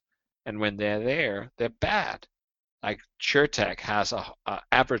lists. And when they're there, they're bad. Like Chertek has a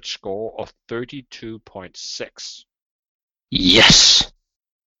average score of 32.6. Yes.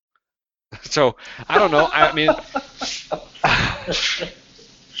 So I don't know. I mean,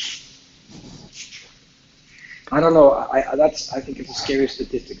 I don't know. I think it's a scary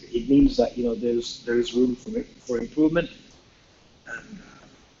statistic. It means that there's room for improvement.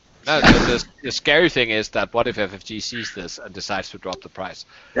 And, the scary thing is that what if FFG sees this and decides to drop the price?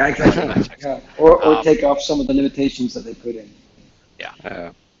 Yeah, exactly. Yeah. Or take off some of the limitations that they put in.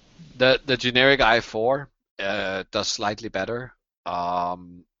 Yeah. The generic i4 does slightly better,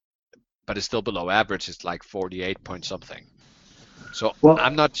 but it's still below average. It's like 48 point something. So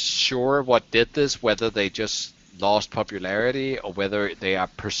I'm not sure what did this, whether they just lost popularity or whether they are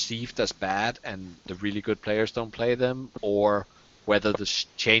perceived as bad and the really good players don't play them, or whether the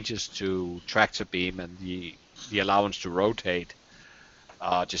changes to tractor beam and the allowance to rotate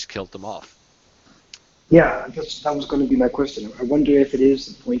just killed them off. Yeah, that was going to be my question. I wonder if it is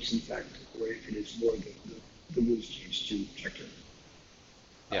the points in fact, or if it is more the rules change to tractor.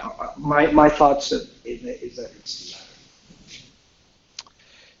 Yeah. My thoughts is that it's the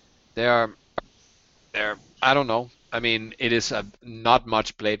latter. They're I don't know. I mean, it is a not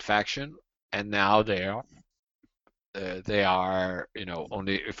much played faction, and now they are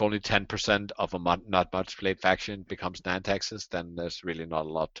only 10% of a not much played faction becomes Nantexes, then there's really not a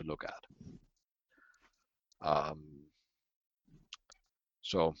lot to look at.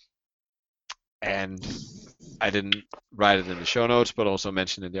 And I didn't write it in the show notes, but also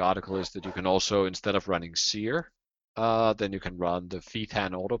mentioned in the article is that you can also, instead of running Seer, then you can run the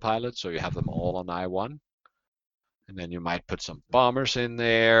Feethan autopilot, so you have them all on I1. And then you might put some bombers in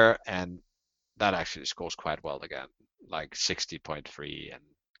there, and that actually scores quite well again, like 60.3, and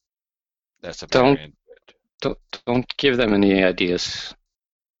that's a variant. Don't give them any ideas.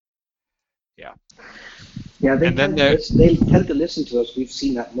 Yeah. Yeah, they tend to listen to us. We've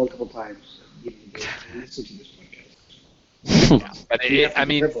seen that multiple times. They listen to this podcast. Yeah, but I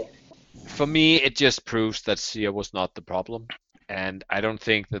mean, for me, it just proves that Seer was not the problem, and I don't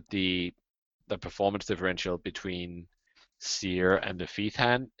think that the performance differential between Seer and the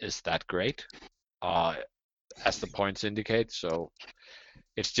Feethan is that great, as the points indicate. So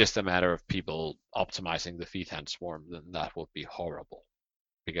it's just a matter of people optimizing the Feethan swarm. Then that would be horrible,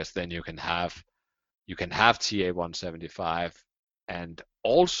 because then you can have TA-175 and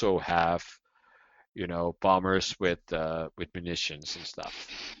also have bombers with munitions and stuff.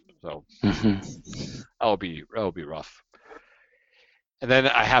 So that'll be rough. And then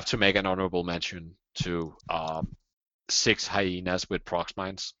I have to make an honorable mention to 6 hyenas with prox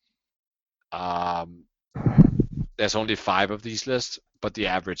mines. There's only 5 of these lists, but the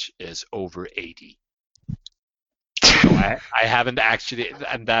average is over 80. So I haven't actually,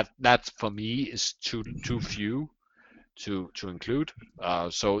 and that for me is too few to include.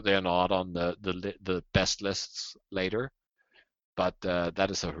 So they're not on the best lists later, but that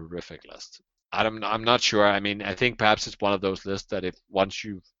is a horrific list. I'm not sure. I mean, I think perhaps it's one of those lists that if once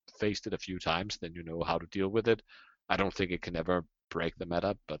you've faced it a few times, then you know how to deal with it. I don't think it can ever break the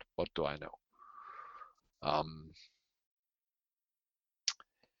meta, but what do I know?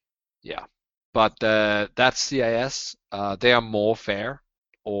 Yeah, but that's CIS. They are more fair,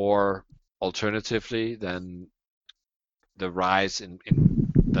 or alternatively, than the rise in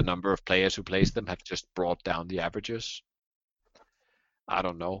the number of players who plays them have just brought down the averages. I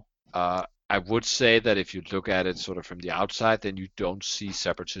don't know. I would say that if you look at it sort of from the outside, then you don't see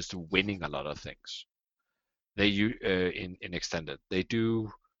Separatists winning a lot of things. They in extended, they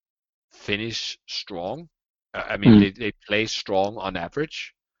do finish strong. I mean, they play strong on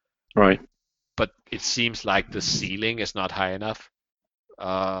average. Right. But it seems like the ceiling is not high enough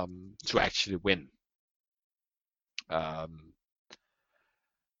to actually win.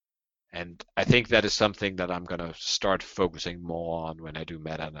 And I think that is something that I'm going to start focusing more on when I do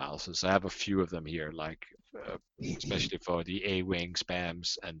meta-analysis. I have a few of them here, like especially for the A-wing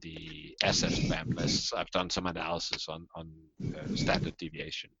spams and the SF spam lists. I've done some analysis on standard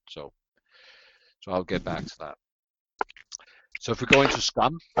deviation. So I'll get back to that. So if we go into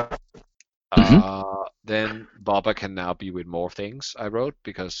Scum, then Boba can now be with more things, I wrote,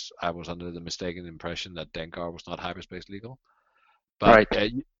 because I was under the mistaken impression that Dengar was not hyperspace legal. But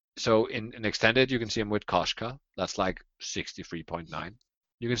Right. So in extended, you can see him with Koshka. That's like 63.9.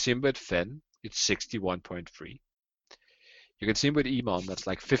 You can see him with Finn. It's 61.3. You can see him with Emon. That's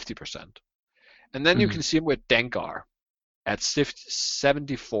like 50%. And then you can see him with Dengar at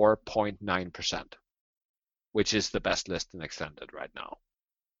 74.9%, which is the best list in extended right now.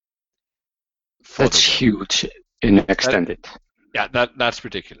 That's huge in extended. That's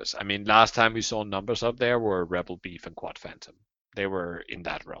ridiculous. I mean, last time we saw numbers up there were Rebel Beef and Quad Phantom. They were in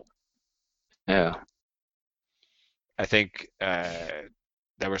that realm. Yeah. I think there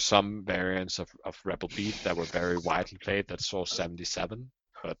were some variants of Rebel Beef that were very widely played that saw 77,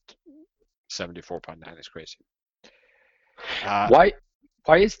 but 74.9 is crazy. Why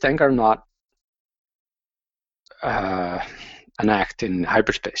is Dengar not an act in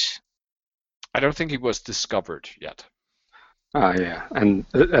hyperspace? I don't think he was discovered yet. Yeah, and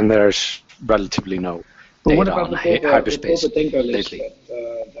there's relatively no But what data about on the Boba, hyperspace the Boba Dengar list lately.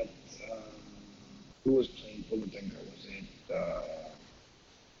 who was playing Boba Dengar? Was it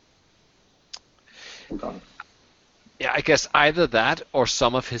hold on. Yeah, I guess either that or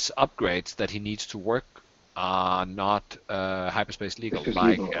some of his upgrades that he needs to work are not hyperspace legal. Hyperspace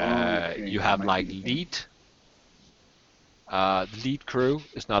Like legal. Okay. you have Might like be the thing. lead. The lead crew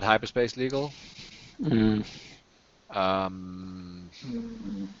is not hyperspace legal.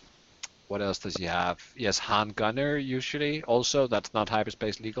 What else does he have? He has Han Gunner usually. Also, that's not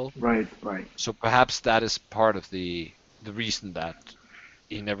hyperspace legal. Right. So perhaps that is part of the reason that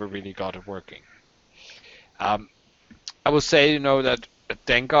he never really got it working. I will say, that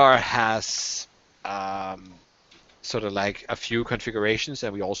Dengar has sort of like a few configurations,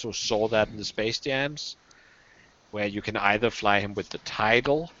 and we also saw that in the Space Jams, where you can either fly him with the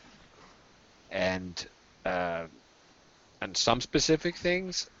title and some specific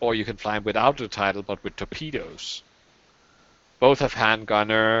things, or you can fly him without the title but with torpedoes. Both have hand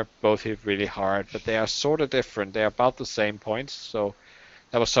gunner, both hit really hard, but they are sort of different. They're about the same points, so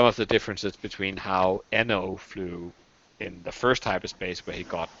that was some of the differences between how Eno flew in the first hyperspace, where he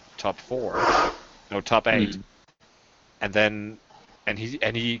got top 8, and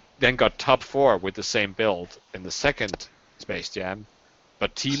he then got top 4 with the same build in the second Space Jam,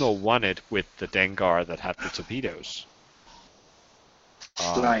 but Teemo won it with the Dengar that had the torpedoes.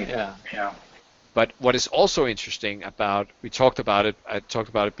 Right. Yeah. But what is also interesting about, I talked about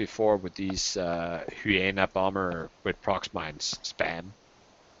it before with these Hyena bomber with prox mines spam.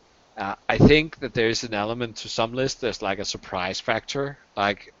 I think that there is an element to some lists, there's like a surprise factor,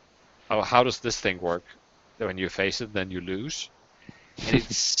 like, oh, how does this thing work? When you face it, then you lose. And it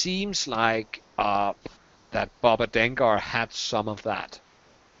seems like that Boba Dengar had some of that.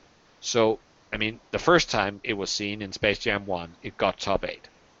 So, I mean, the first time it was seen in Space Jam 1, it got top 8.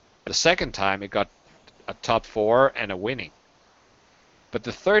 The second time, it got a top 4 and a winning. But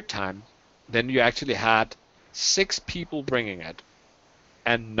the third time, then you actually had 6 people bringing it,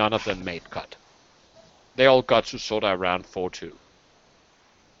 and none of them made cut. They all got to sort of around 4-2.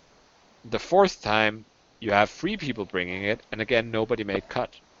 The fourth time, you have 3 people bringing it, and again, nobody made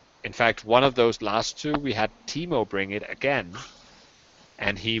cut. In fact, one of those last 2, we had Teemo bring it again,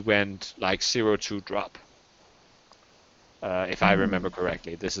 and he went like 0-2 drop. If I remember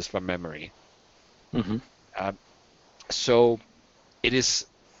correctly, this is from memory. So it is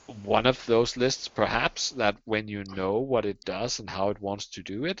one of those lists, perhaps, that when you know what it does and how it wants to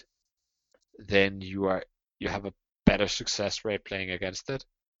do it, then you have a better success rate playing against it.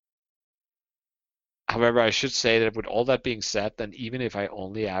 However, I should say that with all that being said, then even if I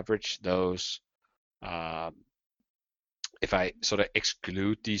only average those, if I sort of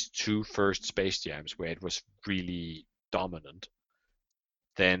exclude these 2 first Space Jams where it was really dominant,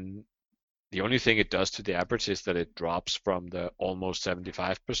 then the only thing it does to the average is that it drops from the almost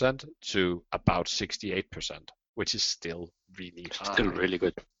 75% to about 68%, which is still really high. Still really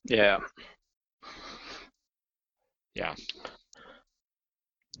good. Yeah. Yeah.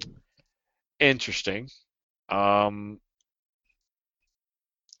 Interesting. Other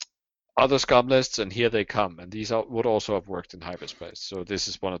scum lists, and here they come, and these would also have worked in hyperspace. So this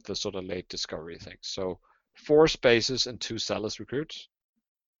is one of the sort of late discovery things. So 4 spaces and 2 Celis recruits,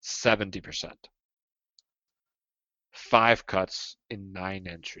 70%. 5 cuts in 9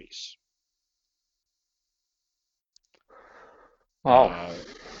 entries. Wow.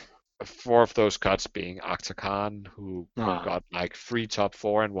 4 of those cuts being Octagon, who Ah. got like 3 top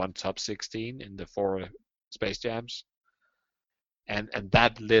 4 and 1 top 16 in the 4 Space Jams. And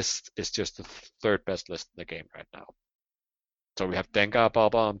that list is just the third best list in the game right now. So we have Dengar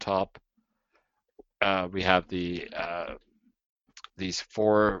Baba on top. We have these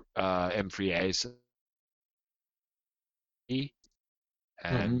 4 M3As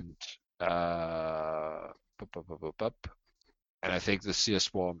and and I think the Seer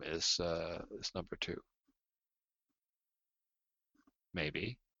Swarm is number 2.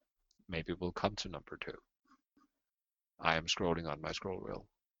 Maybe we'll come to number 2. I am scrolling on my scroll wheel.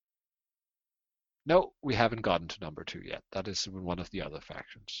 No, we haven't gotten to number 2 yet. That is one of the other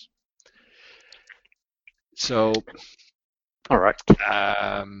factions. So, All right.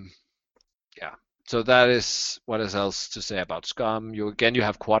 yeah. So that is what is else to say about Scum. You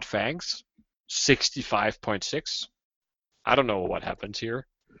have Quad Fangs, 65.6. I don't know what happens here.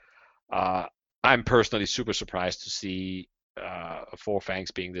 I'm personally super surprised to see 4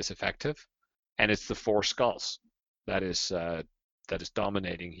 Fangs being this effective, and it's the 4 Skulls that is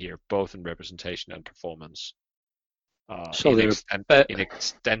dominating here, both in representation and performance. So in they're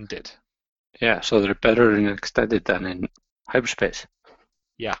extended. Yeah, so they're better in extended than in hyperspace.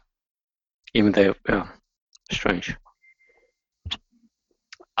 Yeah. Even though, strange.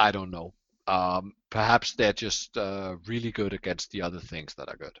 I don't know. Perhaps they're just really good against the other things that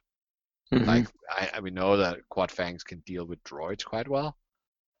are good. Mhm. Like we know that Quad Fangs can deal with droids quite well,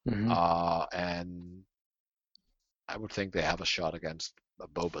 Mhm. and I would think they have a shot against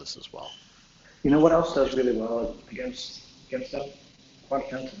Bobas as well. You know what else does really well against them? Quad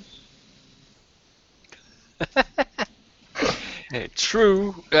Phantoms.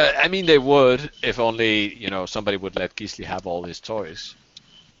 True. I mean, they would if only somebody would let Gisli have all his toys.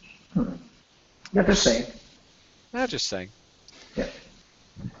 Yeah, just saying. I'm just saying. Yeah.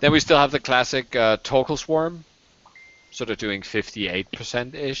 Then we still have the classic Torkel Swarm, sort of doing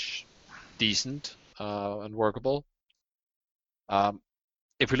 58%-ish, decent and workable.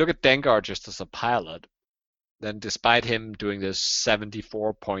 If we look at Dengar just as a pilot, then despite him doing this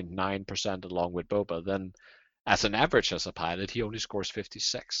 74.9% along with Boba, then as an average as a pilot, he only scores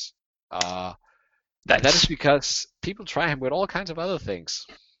 56. That is because people try him with all kinds of other things,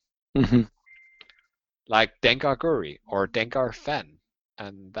 like Dengar Guri or Dengar Fen,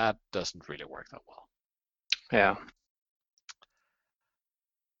 and that doesn't really work that well. Yeah.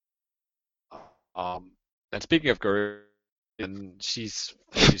 And speaking of Guri, she's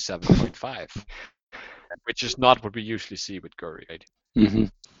 47.5, which is not what we usually see with Guri, right?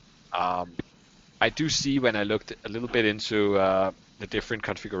 I do see when I looked a little bit into the different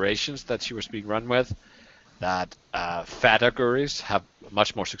configurations that she was being run with, that fatter Guris have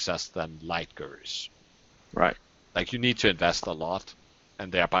much more success than light Guris. Right. Like you need to invest a lot,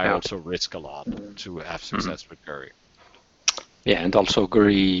 and thereby also risk a lot to have success with Guri. Yeah, and also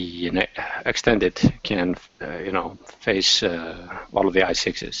Guri in extended can, face all of the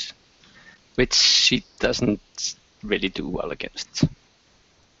I6s, which she doesn't really do well against.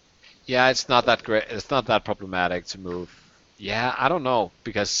 Yeah, it's not that great. It's not that problematic to move. Yeah, I don't know,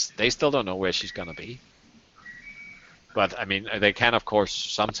 because they still don't know where she's gonna be. But I mean, they can of course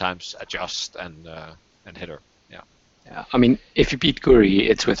sometimes adjust and hit her. Yeah. Yeah. I mean, if you beat Guri,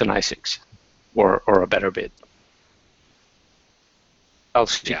 it's with an I6 or a better bid.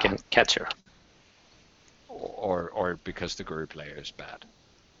 Else you can't catch her. Or because the Guri player is bad.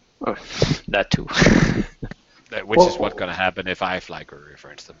 Oh, that too. Which is what's going to happen if I fly Guri, for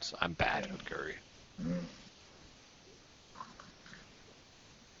instance. I'm bad with Guri.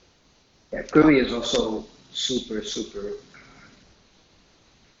 Yeah, Guri is also super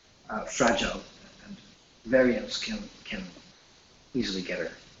fragile, and variants can easily get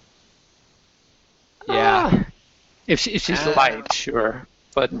her. Yeah. If she's light, sure.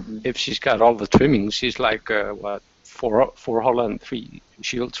 But if she's got all the trimmings, she's like, 4 hull and 3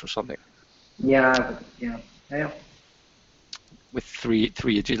 shields or something. Yeah. With 3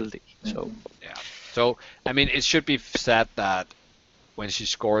 agility. So. Yeah. So, I mean, it should be said that when she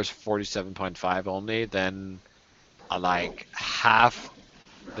scores 47.5 only, then like half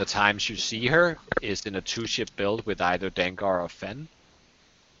the times you see her is in a 2-ship build with either Dengar or Fen.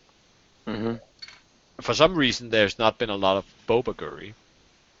 For some reason, there's not been a lot of Boba Guri,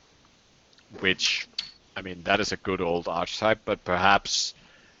 which, I mean, that is a good old archetype, but perhaps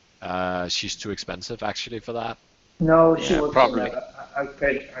she's too expensive actually for that. No, she works. Probably. I've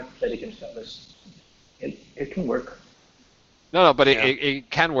played against that list. It can work. No, but it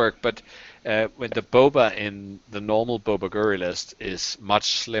can work. But when the boba in the normal Bobaguri list is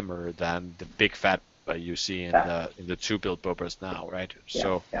much slimmer than the big fat you see in the 2-build Bobas now, right?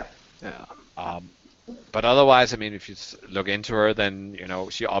 So, Yeah. but otherwise, I mean, if you look into her, then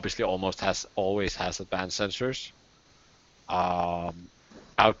she obviously always has advanced sensors.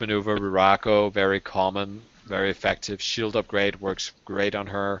 Outmaneuver Rurako, very common, very effective. Shield upgrade works great on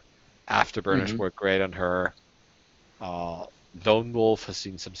her. Afterburners work great on her. Lone Wolf has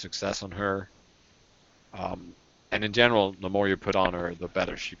seen some success on her. And in general, the more you put on her, the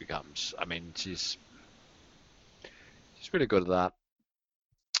better she becomes. I mean, she's really good at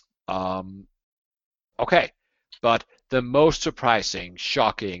that. Okay, but the most surprising,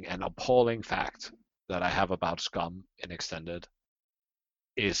 shocking, and appalling fact that I have about Scum in Extended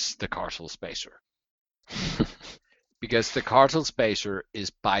is the Cartel Spacer. Because the Cartel Spacer is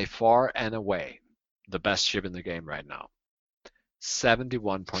by far and away the best ship in the game right now.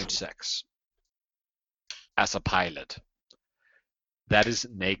 71.6 as a pilot. That is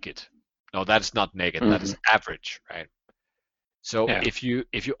naked. No, that's not naked. That is average, right? So if you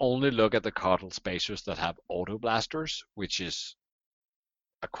only look at the Cartel Spacers that have auto blasters, which is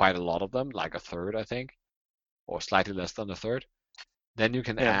quite a lot of them, like a third, I think, or slightly less than a third, then you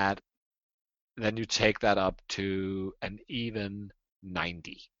can add. Then you take that up to an even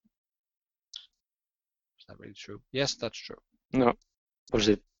 90. Is that really true? Yes, that's true. No. What was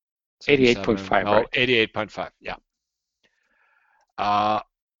it? 88.5, no, right? 88.5, yeah. I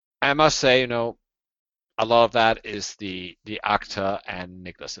must say, a lot of that is the Acta and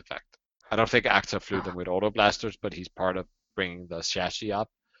Niklas effect. I don't think Acta flew them with auto blasters, but he's part of bringing the chassis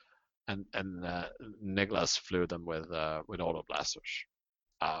up, and Niklas flew them with auto blasters.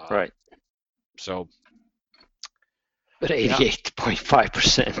 Right. So, but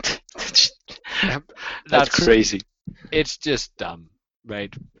 88.5%. That's crazy. It's just dumb,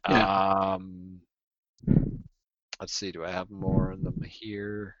 right? Yeah. Let's see. Do I have more of them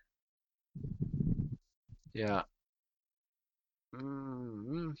here? Yeah.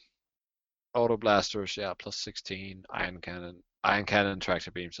 Auto blasters, yeah, plus 16. Ion cannon and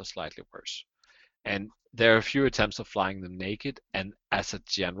tractor beams are slightly worse. And there are a few attempts of flying them naked, and as a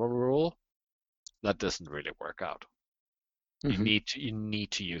general rule, that doesn't really work out. You need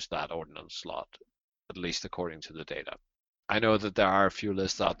to use that ordnance slot, at least according to the data. I know that there are a few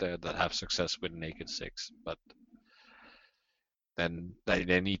lists out there that have success with naked 6, but then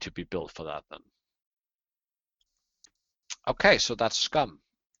they need to be built for that then. Okay, so that's Scum.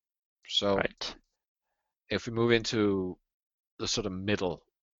 So if we move into the sort of middle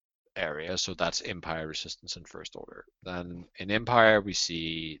area, so that's Empire, Resistance, and First Order. Then in Empire we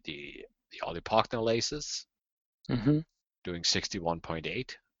see the Olipochnal Aces doing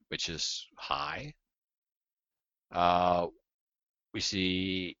 61.8, which is high.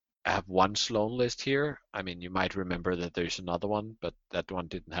 We have one Sloan list here. I mean, you might remember that there's another one, but that one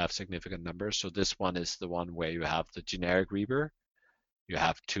didn't have significant numbers. So this one is the one where you have the generic Reaper. You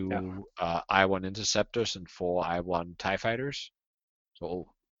have 2 I-1 Interceptors and 4 I-1 TIE Fighters.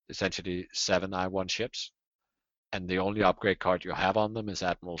 So essentially 7 I-1 ships. And the only upgrade card you have on them is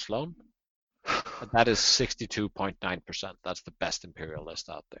Admiral Sloan. And that is 62.9%. That's the best Imperial list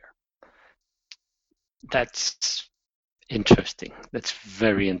out there. That's interesting. That's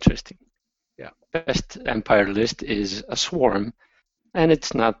very interesting. Yeah. Best Empire list is a swarm, and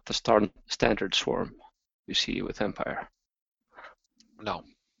it's not the standard swarm you see with Empire. No.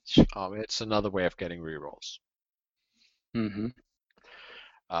 It's another way of getting rerolls.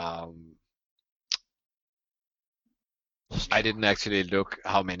 I didn't actually look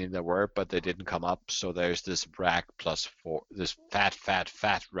how many there were, but they didn't come up. So there's this rack plus 4, this fat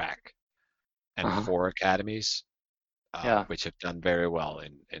rack, and 4 academies, which have done very well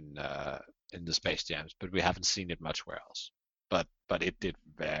in the Space Jams, but we haven't seen it much where else. But it did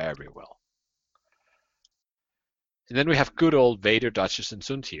very well. And then we have good old Vader, Duchess, and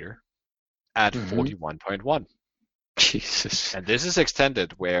Suntir at 41.1. Jesus. And this is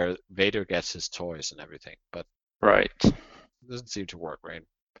extended where Vader gets his toys and everything, but it doesn't seem to work, right?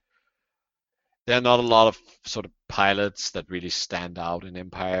 There are not a lot of sort of pilots that really stand out in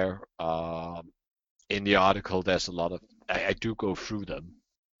Empire. In the article, there's a lot of... I do go through them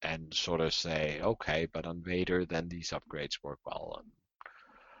and sort of say, okay, but on Vader, then these upgrades work well.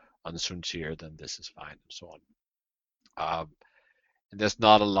 On Suntir, then this is fine, and so on. And there's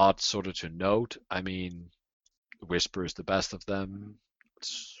not a lot sort of to note. I mean, Whisper is the best of them.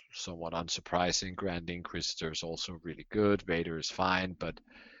 It's somewhat unsurprising. Grand Inquisitor is also really good. Vader is fine, but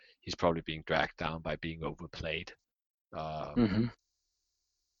he's probably being dragged down by being overplayed.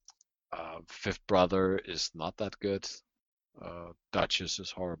 Fifth Brother is not that good. Duchess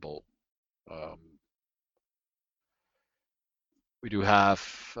is horrible. We do have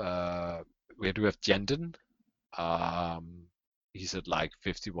Jenden. He's at like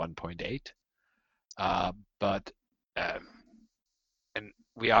 51.8. But and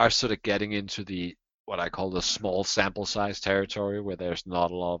we are sort of getting into the what I call the small sample size territory where there's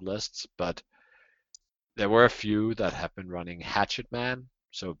not a lot of lists, but there were a few that have been running Hatchet Man,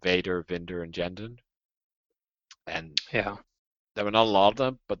 so Vader, Vinder, and Jenden. And Yeah. there were not a lot of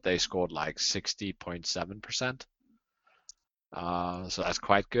them, but they scored like 60.7%. So that's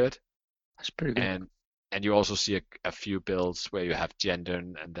quite good. That's pretty good. And you also see a few builds where you have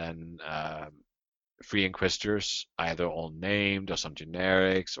Jenden and then Free Inquisitors, either all named or some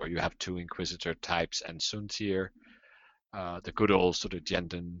generics, or you have 2 Inquisitor types and Suntir. The good old sort of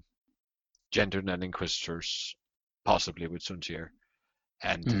Jenden and Inquisitors, possibly with Suntir.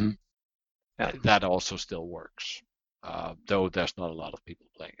 And that also still works, though there's not a lot of people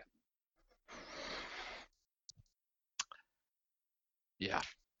playing it. Yeah,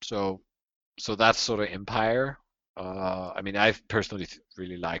 so that's sort of Empire. I mean, I personally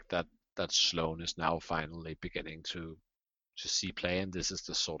really like that Sloan is now finally beginning to see play, and this is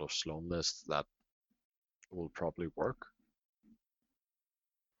the sort of Sloan list that will probably work.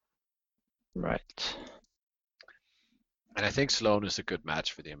 Right. And I think Sloan is a good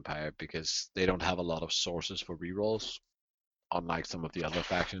match for the Empire because they don't have a lot of sources for rerolls, unlike some of the other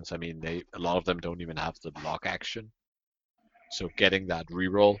factions. I mean, a lot of them don't even have the lock action. So getting that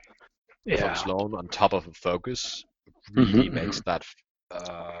reroll from Sloan on top of a focus really makes that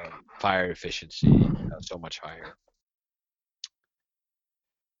fire efficiency so much higher.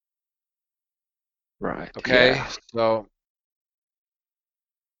 Right. Okay, Yeah. so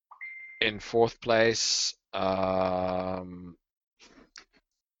in 4th place,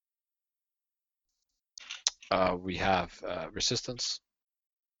 we have Resistance.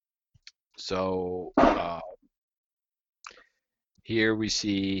 So here we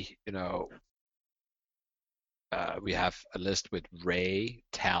see, we have a list with Ray,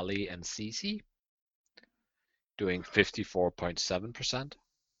 Tally, and Cece doing 54.7%.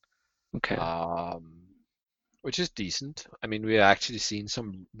 Okay. Which is decent. I mean, we're actually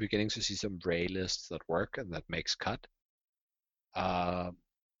beginning to see some Ray lists that work and that makes cut. But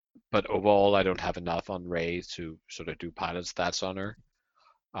overall, I don't have enough on Ray to sort of do pilot stats on her.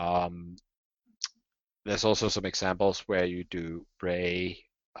 There's also some examples where you do Ray,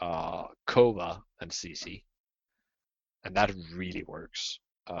 Kova, and Cece, and that really works,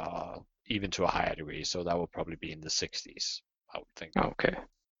 even to a higher degree. So that will probably be in the 60s, I would think. Okay.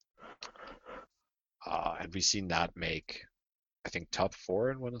 And we've seen that make, I think, top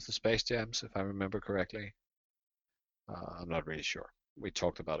 4 in one of the Space Jams, if I remember correctly. I'm not really sure. We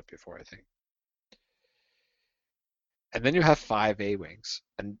talked about it before, I think. And then you have 5 A-Wings.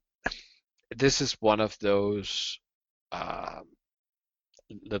 And this is one of those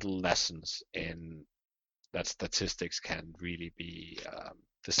little lessons in that statistics can really be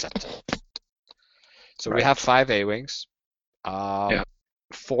deceptive. So we have 5 A-Wings,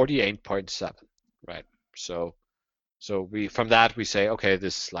 48.7. Right. So we from that we say, okay,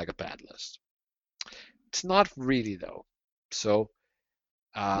 this is like a bad list. It's not really though. So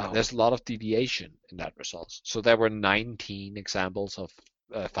there's a lot of deviation in that result. So there were 19 examples of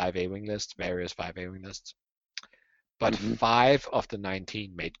 5 A-Wing lists, various 5 A-Wing lists, but 5 of the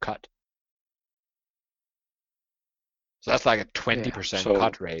 19 made cut. So that's like a 20%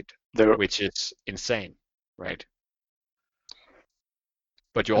 cut rate, which is insane, right?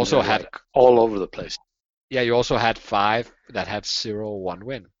 But you also had like all over the place. Yeah, you also had 5 that had 0-1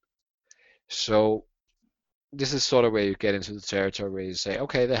 win. So this is sort of where you get into the territory where you say,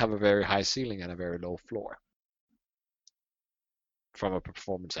 okay, they have a very high ceiling and a very low floor from a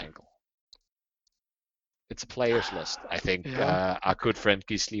performance angle. It's a players list, I think. Our good friend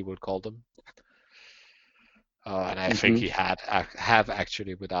Gisli would call them. And I think he have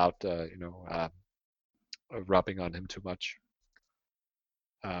actually, without rubbing on him too much.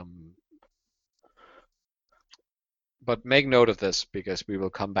 But make note of this because we will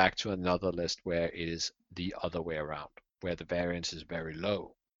come back to another list where it is the other way around, where the variance is very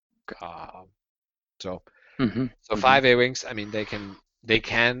low. So 5 A-Wings, I mean, they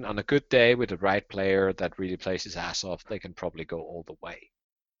can on a good day with the right player that really plays his ass off, they can probably go all the way.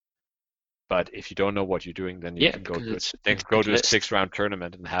 But if you don't know what you're doing, then you can go to a 6-round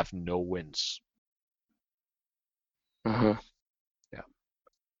tournament and have no wins. Uh-huh. Yeah.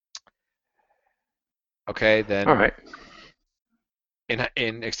 Okay, then. All right.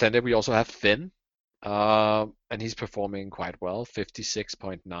 In extended, we also have Finn, and he's performing quite well,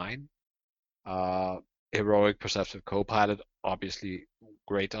 56.9. Heroic Perceptive Co-Pilot, obviously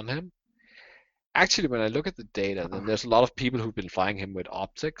great on him. actually, when I look at the data, then there's a lot of people who've been flying him with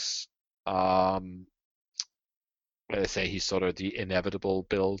optics. They say he's sort of the inevitable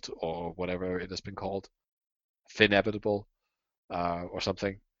build, or whatever it has been called, Finevitable, or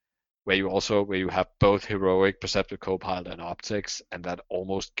something, where you have both heroic, perceptive co-pilot, and optics, and that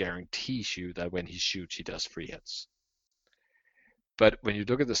almost guarantees you that when he shoots, he does 3 hits. But when you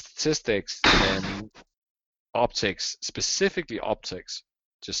look at the statistics, then optics, specifically optics,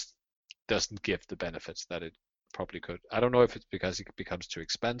 just doesn't give the benefits that it probably could. I don't know if it's because it becomes too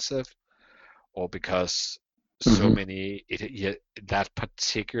expensive, or because so many that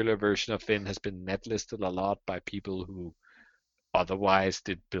particular version of Finn has been net listed a lot by people who otherwise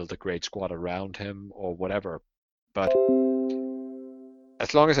did build a great squad around him, or whatever. But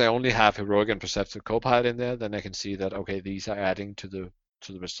as long as I only have heroic and perceptive co-pilot in there, then I can see that, okay, these are adding to the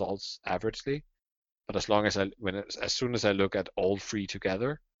results averagely. But as long as as soon as I look at all 3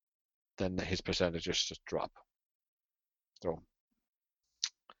 together, then his percentages just drop. So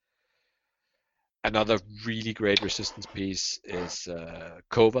another really great resistance piece is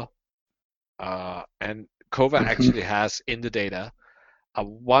Kova. And Kova actually has in the data a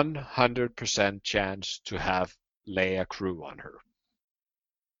 100% chance to have Leia crew on her.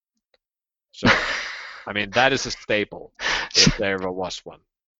 So, I mean, that is a staple if there ever was one.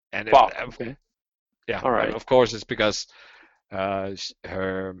 And okay. Yeah, all right. Of course, it's because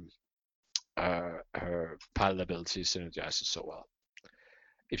her pilot ability synergizes so well.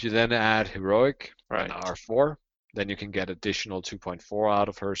 If you then add heroic and R4, then you can get additional 2.4 out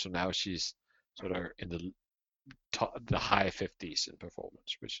of her. So now she's sort of in the high 50s in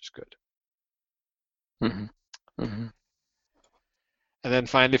performance, which is good. And then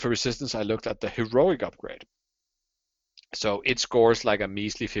finally for resistance, I looked at the heroic upgrade. So it scores like a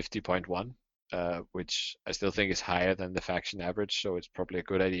measly 50.1, which I still think is higher than the faction average. So it's probably a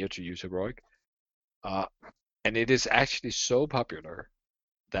good idea to use heroic. And it is actually so popular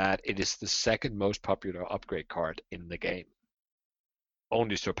that it is the second most popular upgrade card in the game,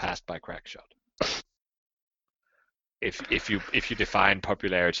 only surpassed by Crackshot. If you define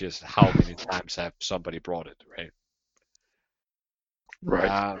popularity as how many times have somebody brought it, right?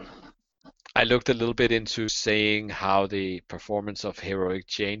 Right. I looked a little bit into saying how the performance of heroic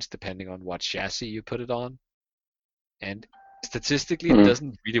changed depending on what chassis you put it on, and statistically it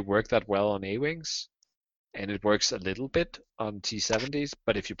doesn't really work that well on A-wings, and it works a little bit on T-70s,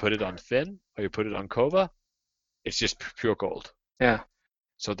 but if you put it on Finn or you put it on Kova, it's just pure gold. Yeah.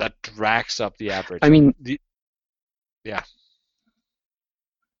 So that drags up the average. I mean, yeah.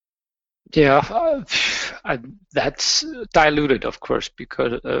 Yeah, that's diluted, of course,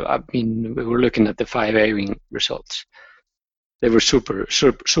 because I mean, we were looking at the 5 A-wing results. They were super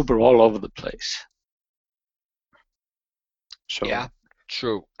all over the place. So yeah,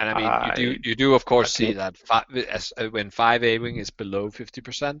 true. And I mean, you do of course see that when 5 A-wing is below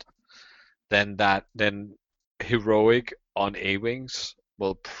 50%, then heroic on A-wings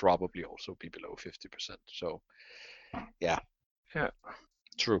will probably also be below 50%. So yeah,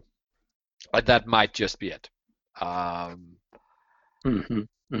 true. But that might just be it. But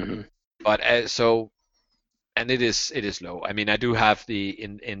and it is low. I mean, I do have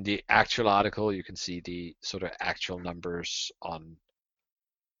in the actual article, you can see the sort of actual numbers on,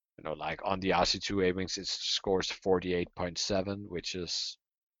 like on the RC2 A-wings, it scores 48.7, which is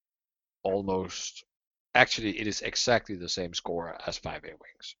almost, actually, it is exactly the same score as 5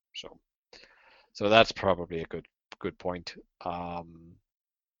 A-wings. So that's probably a good point.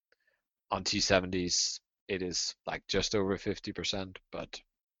 On T-70s, it is like just over 50%, but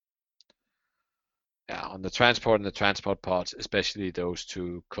yeah, on the transport and the transport pods, especially those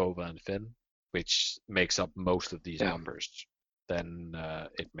two, Kova and Finn, which makes up most of these numbers, then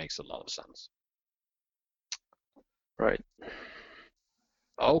it makes a lot of sense. Right.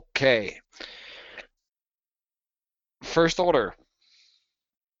 Okay. First order.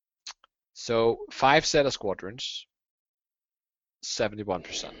 So 5 set of squadrons,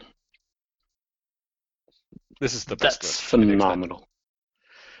 71%. This is the best list. That's phenomenal.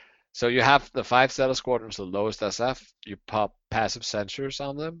 So you have the 5 set of squadrons, the lowest SF, you pop passive sensors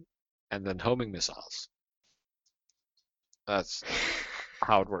on them, and then homing missiles. That's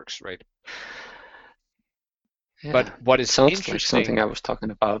how it works, right? Yeah. But what is Sounds interesting, like something I was talking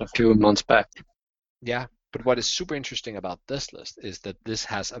about a few months back. Yeah, but what is super interesting about this list is that this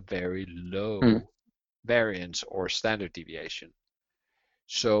has a very low variance or standard deviation.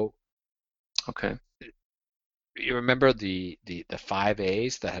 So okay. You remember the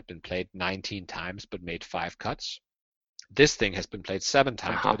 5As that had been played 19 times but made 5 cuts? This thing has been played 7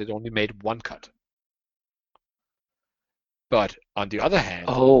 times, but it only made 1 cut. But on the other hand,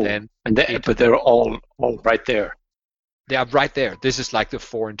 Oh, then and but they're all right there. they are right there. This is like the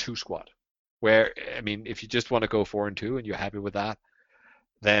 4-2 squad, where I mean, if you just want to go 4-2 and you're happy with that,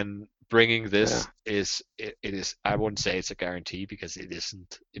 then bringing this is it is. I wouldn't say it's a guarantee because it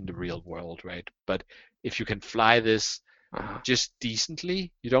isn't in the real world, right? But if you can fly this just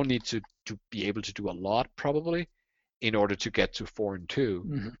decently, you don't need to be able to do a lot probably in order to get to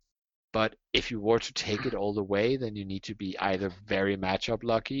 4-2. But if you were to take it all the way, then you need to be either very matchup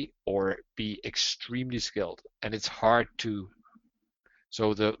lucky or be extremely skilled. And it's hard to.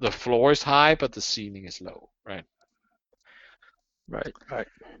 So the floor is high, but the ceiling is low, right? Right.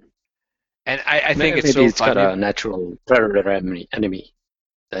 And I think Maybe it's so it's funny. got a natural predator enemy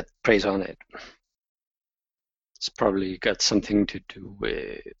that preys on it. It's probably got something to do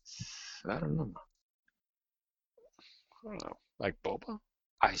with, I don't know, Like Boba?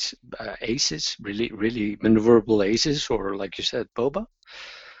 aces, really maneuverable aces, or like you said, Boba.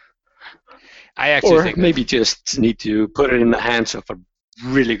 I actually Or think maybe just need to put it in the hands of a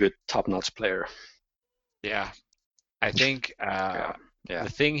really good top-notch player. Yeah. I think Yeah. the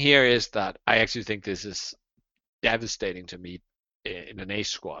thing here is that I actually think this is devastating to me in an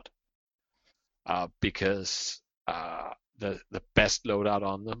ace squad because the best loadout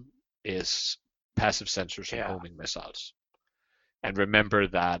on them is passive sensors and homing missiles. And remember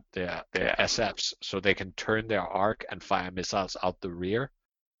that they're SFs, so they can turn their arc and fire missiles out the rear,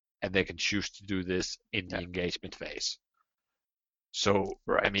 and they can choose to do this in the engagement phase. So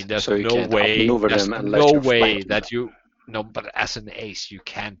I mean, there's So you no can't way, outmaneuver there's them unless no you're way flanking that them. you no. But as an ace, you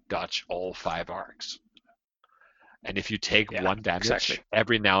can't dodge all 5 arcs. And if you take 1 damage exactly.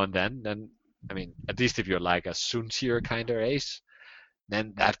 every now and then I mean, at least if you're like a Suntir kind of ace,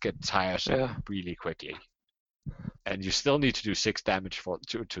 then that gets tiresome really quickly. And you still need to do 6 damage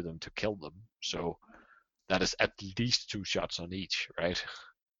to them to kill them. So that is at least 2 shots on each, right?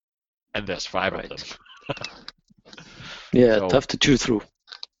 And there's 5 of them. Yeah, So- tough to chew through.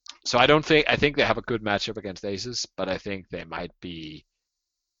 So I think they have a good matchup against aces, but I think they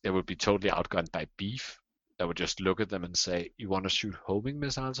would be totally outgunned by beef. That would just look at them and say, "You want to shoot homing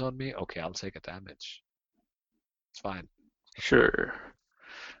missiles on me? Okay, I'll take a damage. It's fine." Sure.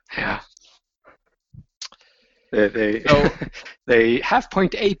 Yeah. They So- they have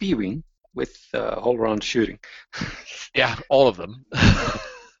point A B wing with whole round shooting. Yeah, all of them.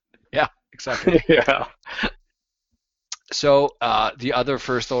 Yeah, exactly. Yeah. So the other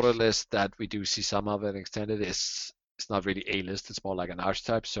first order list that we do see some of it extended is it's not really a list. It's more like an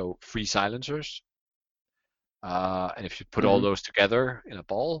archetype. So free silencers. And if you put all those together in a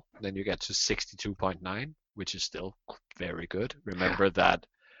ball, then you get to 62.9, which is still very good. Remember that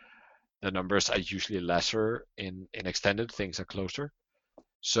the numbers are usually lesser in extended. Things are closer.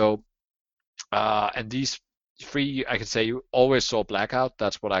 So, and these free, I can say you always saw Blackout.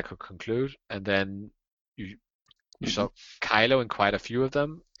 That's what I could conclude. And then you saw Kylo in quite a few of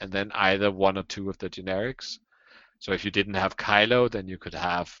them, and then either 1 or 2 of the generics. So if you didn't have Kylo, then you could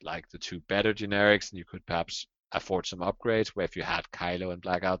have like the 2 better generics, and you could perhaps afford some upgrades. Where if you had Kylo and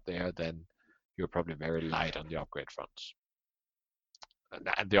Blackout there, then you're probably very light on the upgrade fronts.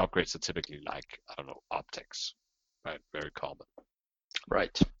 And the upgrades are typically like, I don't know, optics, right? Very common.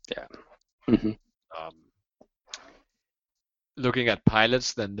 Right. Yeah. Mm-hmm. Looking at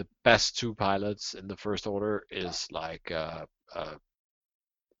pilots, then the best 2 pilots in the first order is like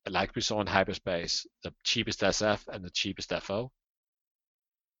we saw in hyperspace, the cheapest SF and the cheapest FO.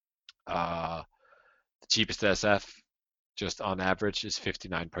 The cheapest SF, just on average, is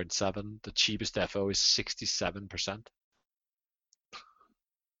 59.7. The cheapest FO is 67%.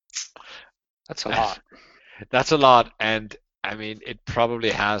 That's a lot. That's a lot, and I mean, it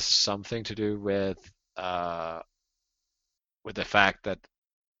probably has something to do with the fact that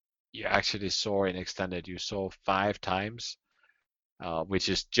you actually saw in extended, you saw 5 times, which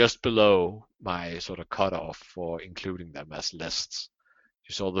is just below my sort of cutoff for including them as lists.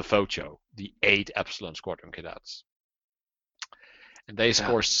 You saw the Focho, the 8 Epsilon Squadron Cadets, and they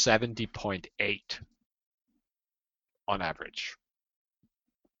score 70.8 on average.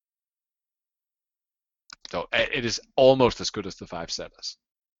 So it is almost as good as the 5 Zetas.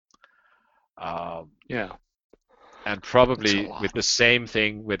 Yeah. And probably with the same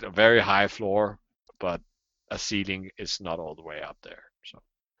thing, with a very high floor, but a ceiling is not all the way up there. So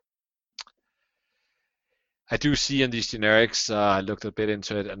I do see in these generics, I looked a bit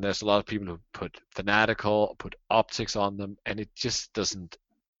into it, and there's a lot of people who put fanatical, put optics on them, and it just doesn't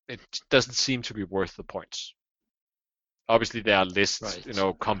seem to be worth the points. Obviously, there are lists,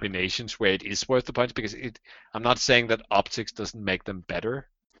 combinations where it is worth the points, because I'm not saying that optics doesn't make them better.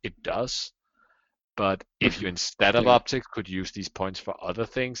 It does. But if you instead of Yeah. optics could use these points for other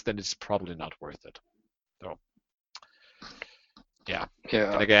things, then it's probably not worth it. So yeah.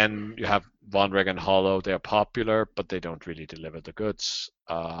 Yeah. And again, you have Von Reg and Hollow. They're popular, but they don't really deliver the goods.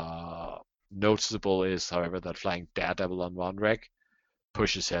 Noticeable is, however, that flying Daredevil on Von Reg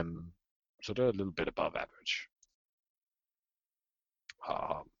pushes him sort of a little bit above average.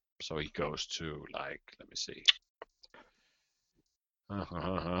 So he goes to like, let me see.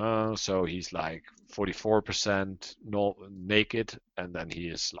 So he's like 44% naked, and then he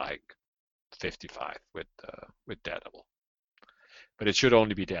is like 55 with Daredevil. But it should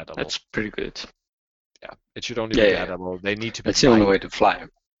only be Daredevil. That's pretty good. Yeah, it should only be Daredevil. They need to be. That's the only way to fly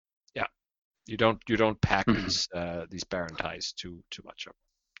him. Yeah, you don't pack these Baron ties too much up,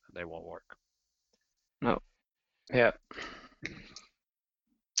 and they won't work. No. Yeah.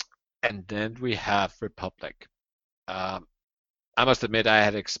 And then we have Republic. I must admit, I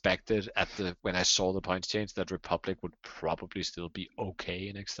had expected when I saw the points change that Republic would probably still be okay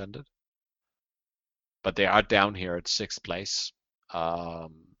in extended, but they are down here at 6th place,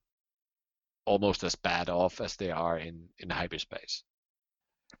 almost as bad off as they are in hyperspace.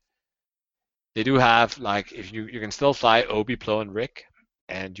 They do have, like, if you can still fly Obi, Plo, and Rick,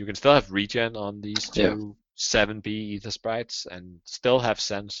 and you can still have regen on these two 7B Ether Sprites, and still have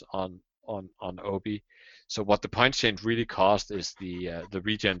sense on Obi. So what the point change really cost is the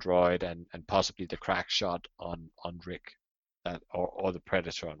regen droid and possibly the crack shot on Rick, or the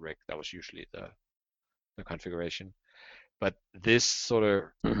Predator on Rick. That was usually the configuration. But this sort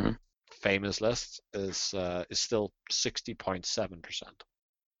of famous list is still 60.7%.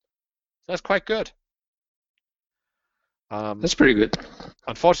 That's quite good. That's pretty good.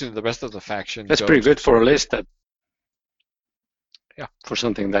 Unfortunately, the rest of the faction. That's pretty good for a list that. Yeah. For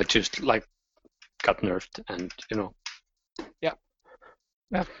something that just like got nerfed, and you know. Yeah.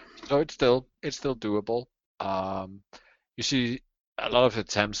 Yeah. So it's still doable. You see a lot of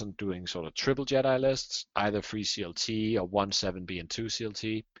attempts on doing sort of triple Jedi lists, either free CLT or 1 7B and 2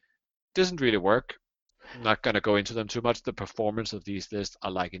 CLT. Doesn't really work. I'm not gonna go into them too much. The performance of these lists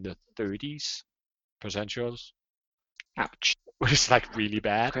are like in the 30s percentiles. Ouch. Which is like really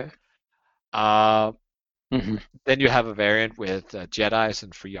bad. Okay. Then you have a variant with Jedis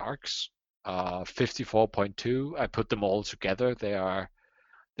and free arcs. 54.2. I put them all together.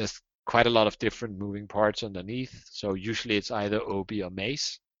 There's quite a lot of different moving parts underneath. So usually it's either Obi or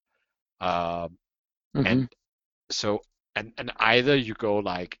Mace. And so and either you go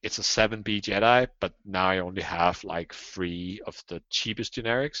like it's a 7B Jedi, but now I only have like 3 of the cheapest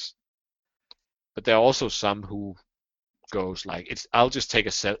generics. But there are also some who goes like I'll just take a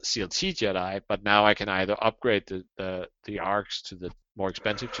CLT Jedi, but now I can either upgrade the arcs to the more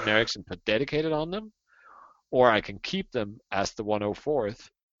expensive generics and put dedicated on them, or I can keep them as the 104th,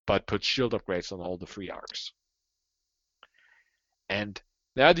 but put shield upgrades on all the free arcs. And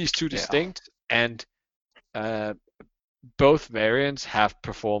there are these two distinct, and both variants have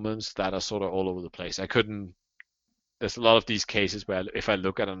performance that are sort of all over the place. There's a lot of these cases where if I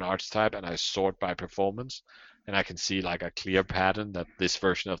look at an archetype and I sort by performance, and I can see like a clear pattern that this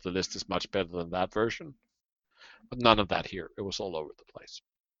version of the list is much better than that version. But none of that here. It was all over the place.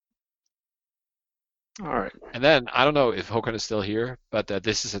 All right. And then, I don't know if Håkon is still here, but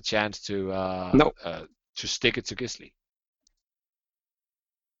this is a chance to stick it to Gisli.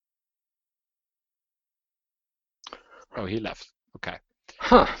 Oh, he left. Okay.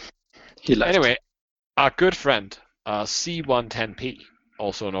 Huh. He left. Anyway, our good friend, C110P,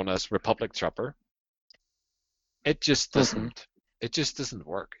 also known as Republic Chopper, it just doesn't. It just doesn't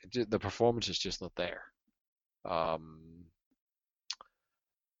work. The performance is just not there. Let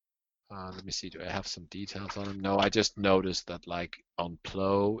me see. Do I have some details on him? No, I just noticed that like on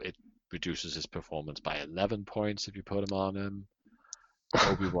Plo, it reduces his performance by 11 points if you put him on him.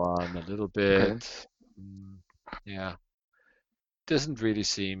 Obi-Wan a little bit. Yeah, doesn't really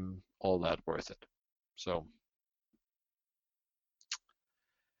seem all that worth it. So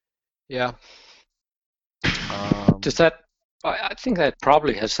yeah. Does that? I think that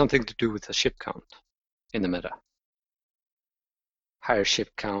probably has something to do with the ship count in the meta. Higher ship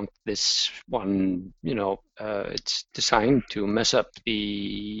count. This one, it's designed to mess up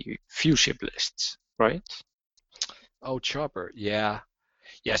the few ship lists, right? Oh, Chopper. Yeah.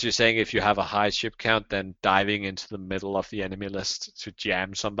 Yes, you're saying if you have a high ship count, then diving into the middle of the enemy list to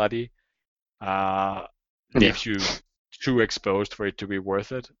jam somebody leaves you too exposed for it to be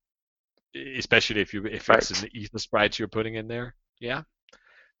worth it. Especially if it's an Ether Sprite you're putting in there. Yeah.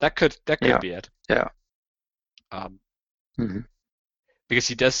 That could be it. Yeah. Because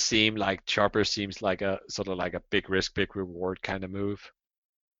he does seem like Chopper seems like a sort of like a big risk, big reward kind of move.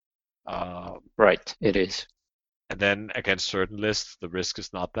 Right, it is. And then against certain lists, the risk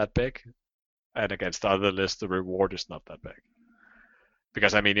is not that big. And against other lists, the reward is not that big.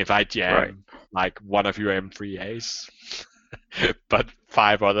 Because, I mean, if I jam like one of your M3As, but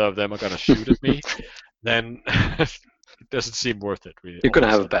 5 other of them are going to shoot at me, then it doesn't seem worth it, really. You're going to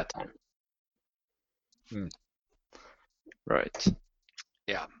have a bad time. Right.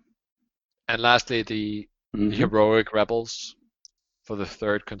 Yeah. And lastly, the Mhm. heroic rebels for the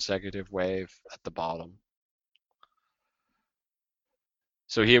 3rd consecutive wave at the bottom.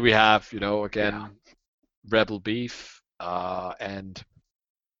 So here we have, again, Rebel Beef and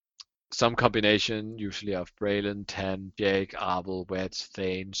some combination, usually of Braylon, Ten, Jake, Abel, Wedge,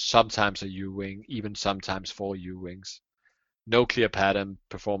 Thane, sometimes a U-Wing, even sometimes 4 U-Wings. No clear pattern,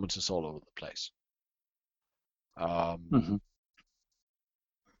 performances all over the place.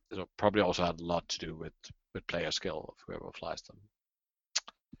 So probably also had a lot to do with player skill of whoever flies them.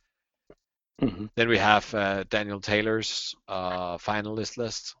 Then we have Daniel Taylor's finalist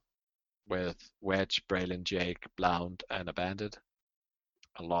list with Wedge, Braylon, Jake, Blount, and a Bandit.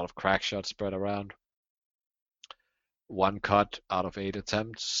 A lot of crack shots spread around. 1 cut out of 8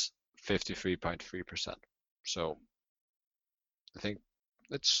 attempts, 53.3%. So I think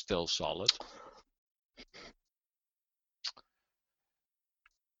it's still solid.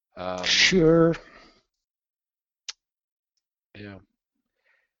 Sure. Yeah.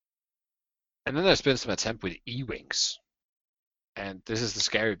 And then there's been some attempt with E-Wings. And this is the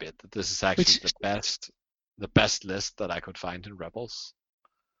scary bit, that this is actually the best list that I could find in Rebels.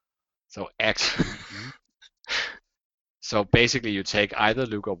 So X. So basically you take either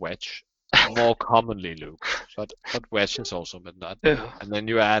Luke or Wedge, more commonly Luke, but Wedge is also midnight. Yeah. And then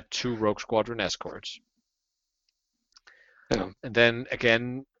you add 2 Rogue Squadron escorts. Yeah. And then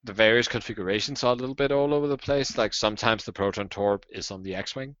again, the various configurations are a little bit all over the place. Like sometimes the Proton Torp is on the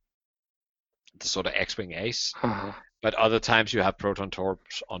X-Wing, the sort of X-Wing ace. But other times you have Proton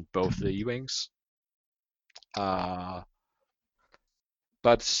Torps on both the E-Wings.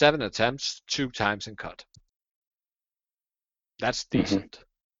 But 7 attempts, 2 times in cut. That's decent.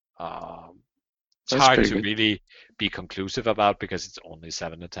 It's hard to really be conclusive about because it's only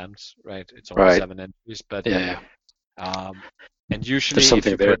 7 attempts, right? It's only 7 entries, but and usually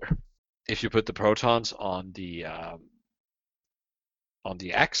if you put the protons on the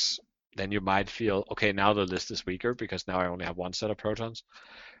X, then you might feel, okay, now the list is weaker because now I only have 1 set of protons.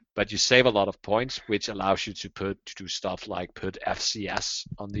 But you save a lot of points, which allows you to do stuff like put FCS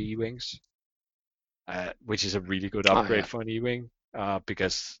on the E-Wings, which is a really good upgrade for an E-Wing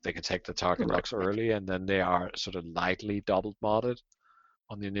because they can take the target locks early, and then they are sort of lightly double modded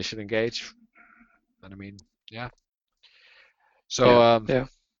on the initial engage. And I mean, yeah. So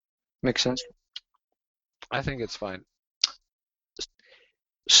makes sense. I think it's fine.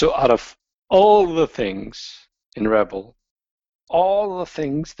 So out of all the things in Rebel, all the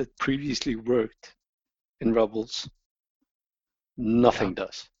things that previously worked in Rebels, nothing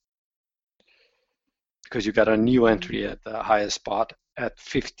does. Because you got a new entry at the highest spot at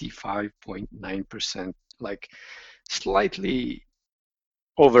 55.9%, like slightly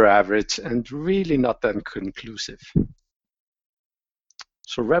over average and really not that conclusive.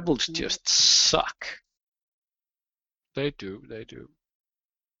 So Rebels just suck. They do.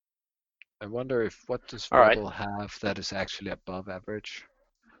 I wonder what does Rebel have that is actually above average?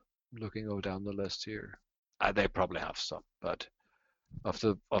 Looking down the list here, they probably have some, but of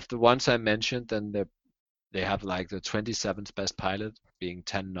the ones I mentioned, then they have like the 27th best pilot being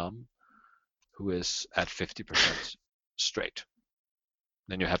Ten Numb, who is at 50% straight.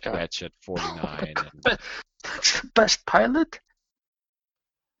 Then you have Wedge at 49. That's the best pilot?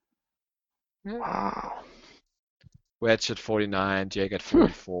 Yeah. Wow. Wedge at 49, Jake at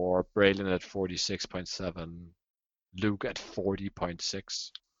 44, Braylon at 46.7, Luke at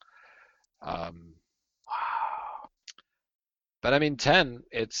 40.6. Wow. But I mean, 10.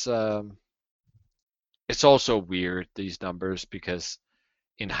 It's also weird, these numbers, because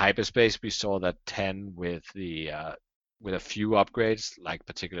in hyperspace we saw that 10 with a few upgrades, like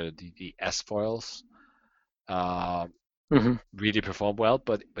particularly the S foils, really performed well.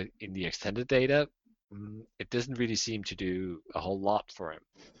 But in the extended data, it doesn't really seem to do a whole lot for him.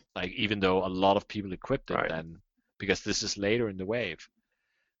 Like, even though a lot of people equipped it then, because this is later in the wave.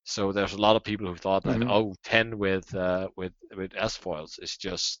 So there's a lot of people who thought that 10 with S foils is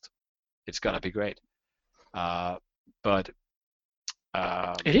just, it's gonna be great. But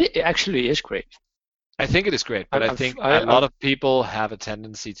it actually is great. I think it is great, but I think a lot of people have a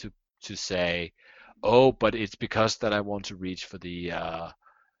tendency to say, oh, but it's because that I want to reach for the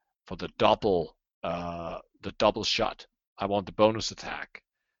double shot. I want the bonus attack.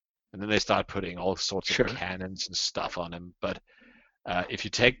 And then they start putting all sorts Sure. of cannons and stuff on him. But if you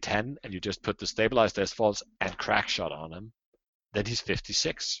take 10 and you just put the stabilized S-Falls and crack shot on him, then he's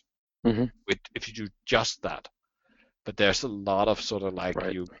 56. Mhm. If you do just that. But there's a lot of sort of like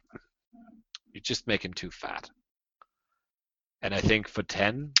Right. you just make him too fat. And I think for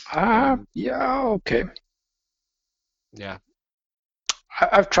 10, Yeah, okay. yeah,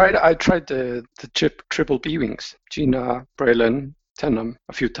 I tried the triple B wings, Gina, Braylon, Tenom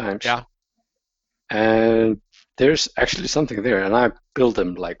a few times. Yeah. And there's actually something there, and I build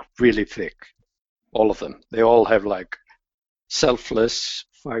them like really thick, all of them. They all have like selfless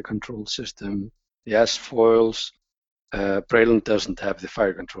fire control system. The S-foils. Braylon doesn't have the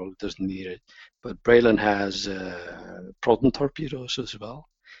fire control; it doesn't need it. But Braylon has proton torpedoes as well,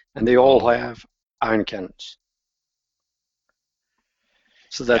 and they all have iron cannons.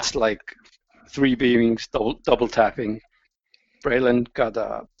 So that's like 3 beamings, double tapping. Braylon got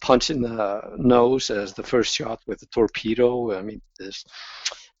a punch in the nose as the first shot with the torpedo. I mean,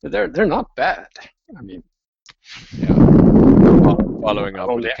 they're not bad. I mean, following up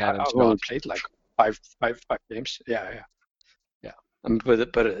with the cannon I've only shot. played like five games. Yeah.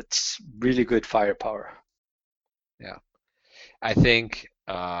 But it's really good firepower. I think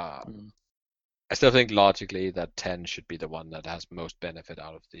I still think logically that 10 should be the one that has most benefit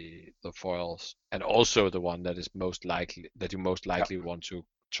out of the foils, and also the one that is most likely that you most likely want to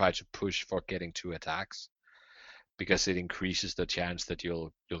try to push for getting 2 attacks, because it increases the chance that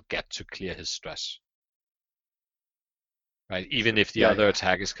you'll get to clear his stress. Right, even if the other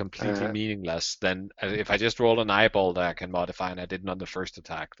attack is completely meaningless, then if I just roll an eyeball that I can modify and I didn't on the first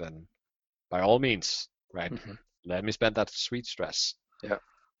attack, then by all means, right, let me spend that sweet stress. Yeah.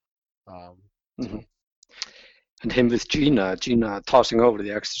 And him with Gina tossing over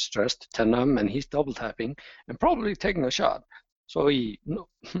the extra stress to Tenom, and he's double tapping and probably taking a shot. So he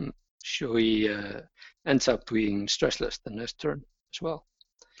ends up being stressless the next turn as well.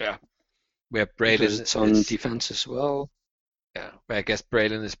 Yeah. Where Braylon because it's on defense as well. Yeah, but I guess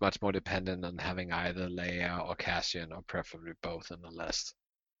Braylon is much more dependent on having either Leia or Cassian, or preferably both in the list.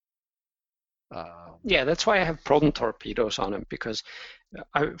 Yeah, that's why I have proton torpedoes on him, because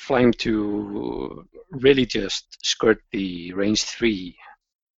I fly him to really just skirt the range 3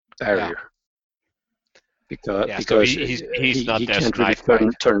 barrier. Because so he's not he there can't really knife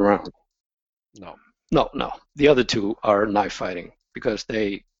turn around. No. No. The other 2 are knife fighting, because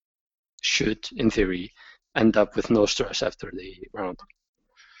they should, in theory, end up with no stress after the round.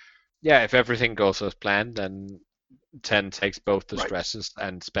 Yeah, if everything goes as planned, then 10 takes both the Right. stresses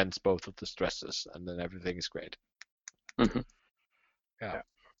and spends both of the stresses, and then everything is great. Yeah.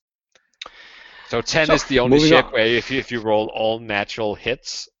 So 10 is the only ship where if you roll all natural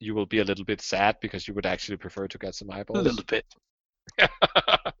hits, you will be a little bit sad, because you would actually prefer to get some eyeballs. A little bit.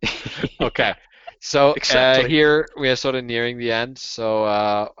 Okay. So Exactly. here we are sort of nearing the end.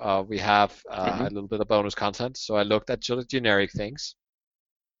 So we have a little bit of bonus content. So I looked at sort of generic things.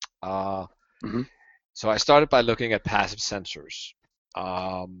 So I started by looking at passive sensors,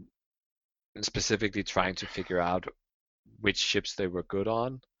 and specifically trying to figure out which ships they were good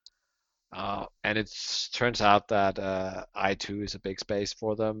on. And it turns out that I2 is a big space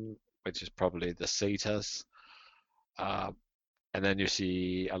for them, which is probably the Cetas. And then you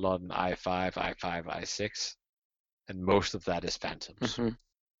see a lot in I5, I6, and most of that is Phantoms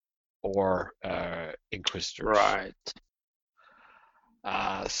or Inquisitors. Right.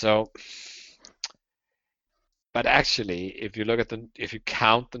 But actually, if you look at if you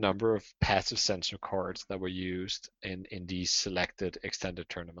count the number of passive sensor cards that were used in these selected extended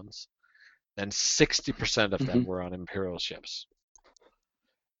tournaments, then 60% of them were on Imperial ships,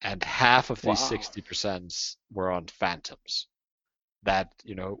 and half of these 60% were on Phantoms that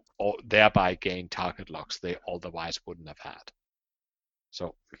thereby gain target locks they otherwise wouldn't have had.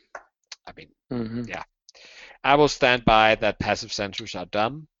 So, I mean, yeah, I will stand by that passive sensors are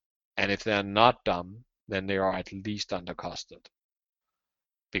dumb, and if they're not dumb, then they are at least undercosted,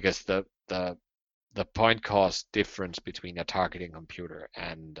 because the point cost difference between a targeting computer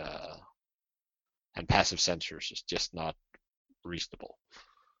and passive sensors is just not reasonable.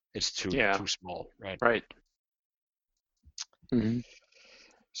 It's too small, right? Right.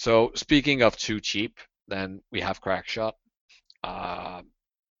 So speaking of too cheap, then we have Crackshot.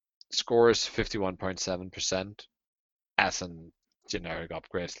 Score is 51.7% as an generic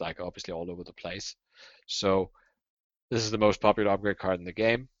upgrade. It's like obviously all over the place. So this is the most popular upgrade card in the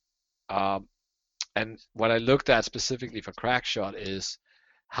game. And what I looked at specifically for Crackshot is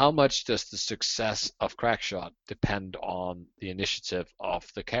how much does the success of Crackshot depend on the initiative of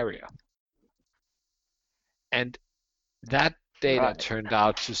the carrier? And that data Right. turned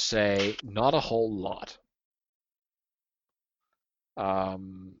out to say not a whole lot.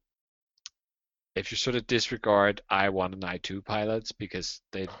 If you sort of disregard I1 and I2 pilots because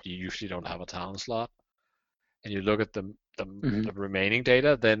you usually don't have a talent slot, and you look at the remaining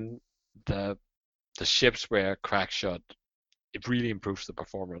data, then the ships where Crackshot it really improves the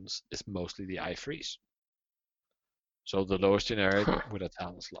performance is mostly the I3s. So the lowest generic with a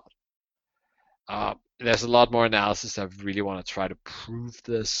talent slot. There's a lot more analysis. I really want to try to prove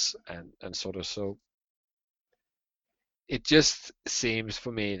this and sort of so. It just seems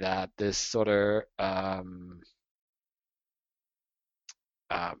for me that this sort of I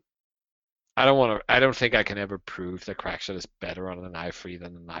don't think I can ever prove that Crackshot is better on an I3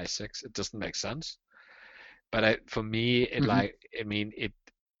 than an I6. It doesn't make sense. But for me, it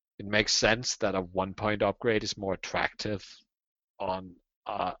makes sense that a 1-point upgrade is more attractive on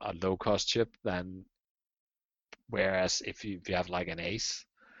a low-cost chip than whereas if you have like an ace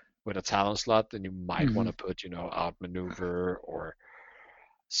with a talent slot, then you might want to put outmaneuver or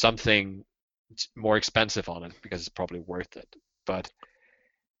something more expensive on it because it's probably worth it. But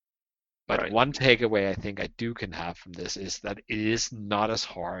right. One takeaway I think I can have from this is that it is not as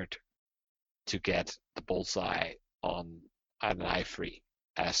hard to get the bullseye on an I3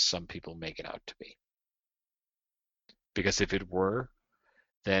 as some people make it out to be. Because if it were,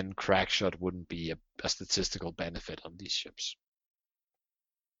 then Crackshot wouldn't be a statistical benefit on these ships.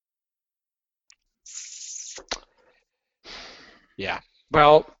 Yeah.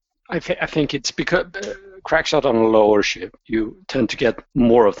 Well, I think it's because Crackshot on a lower ship, you tend to get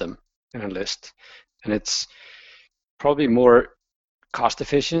more of them in a list, and it's probably more cost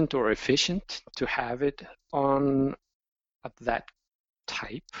efficient or efficient to have it on that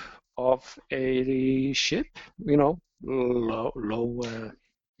type of a ship. Low.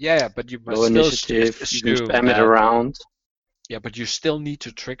 Yeah, but you must low still initiative. You can spam it around. Yeah, but you still need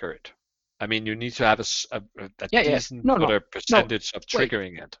to trigger it. I mean, you need to have a decent percentage of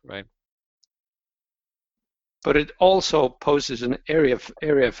triggering it, right? But it also poses an area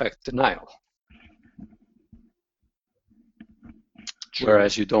effect denial. True.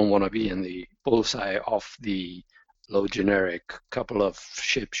 Whereas you don't want to be in the bullseye of the low generic couple of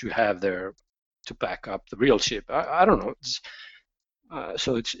ships you have there to back up the real ship. I don't know.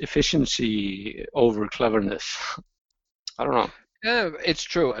 So it's efficiency over cleverness. I don't know. Yeah, it's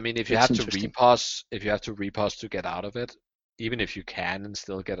true. I mean, if you have to repause to get out of it, even if you can and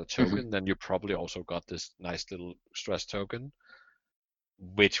still get a token, then you probably also got this nice little stress token,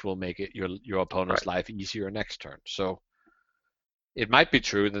 which will make it your opponent's life easier next turn. So it might be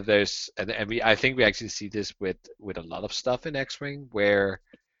true that there's, I think we actually see this with a lot of stuff in X-Wing where,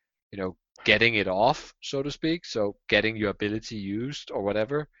 getting it off, so to speak, so getting your ability used or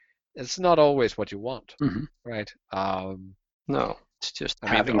whatever, it's not always what you want, right? No, it's just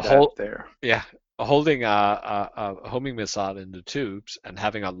having that there. Yeah, holding a homing missile in the tubes and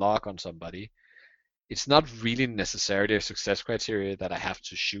having a lock on somebody, it's not really necessarily a success criteria that I have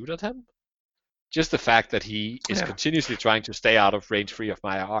to shoot at him. Just the fact that he is continuously trying to stay out of range 3 of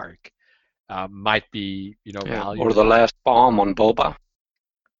my arc might be, valuable. Or the last bomb on Boba.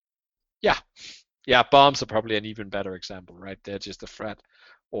 Yeah, bombs are probably an even better example, right? They're just a threat.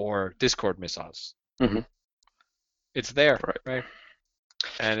 Or Discord missiles. It's there, right?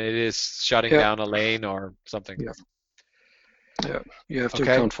 And it is shutting down a lane or something. Yeah, you have to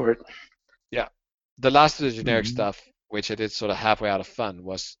account for it. Yeah. The last of the generic stuff, which I did sort of halfway out of fun,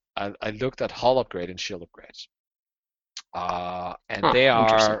 was I looked at hull upgrade and shield upgrades. And they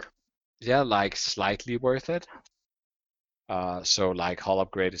are, like slightly worth it. So like hull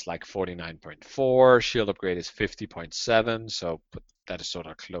upgrade is like 49.4, shield upgrade is 50.7, so that is sort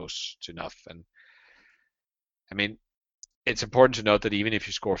of close to enough. And I mean, it's important to note that even if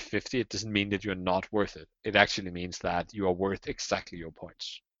you score 50, it doesn't mean that you're not worth it. It actually means that you are worth exactly your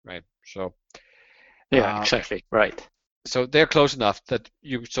points, right? So exactly, right. So they're close enough that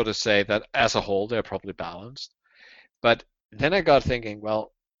you sort of say that as a whole, they're probably balanced. But then I got thinking,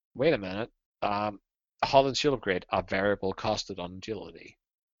 well, wait a minute. Hull and shield upgrade are variable costed on agility.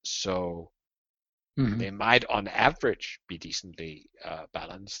 So they might on average be decently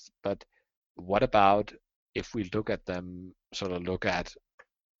balanced. But what about if we look at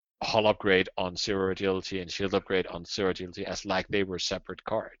hull upgrade on 0 agility and shield upgrade on 0 agility as like they were separate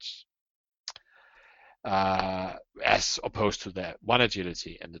cards? As opposed to the 1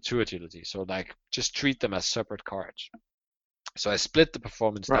 agility and the 2 agility. So like just treat them as separate cards. So I split the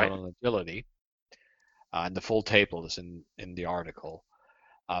performance down on agility. And the full table is in the article.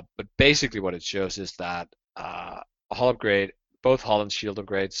 But basically what it shows is that hull upgrade, both hull and shield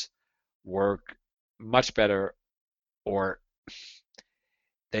upgrades work much better or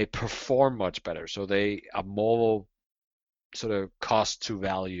they perform much better. So they are more sort of cost to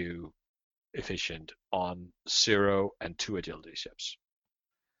value efficient on 0 and 2 agility ships.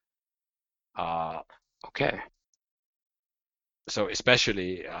 Okay. So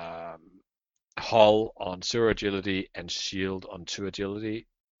especially hull on 0 agility and shield on 2 agility,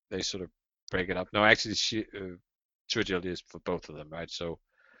 they sort of break it up. No, actually 2 agility is for both of them, right? So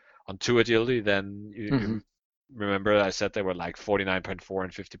on 2 agility, then you remember I said they were like 49.4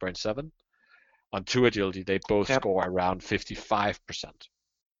 and 50.7. On 2 agility, they both score around 55%.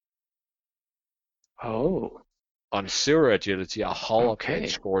 Oh. On 0 agility, a hull upgrade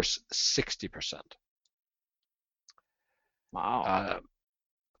scores 60%. Wow.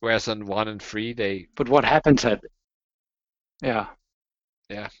 Whereas on 1 and 3, they. But what happens at? Yeah.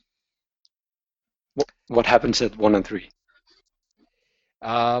 Yeah. What happens at 1 and 3?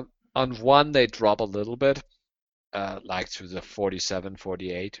 On 1, they drop a little bit, like to the 47,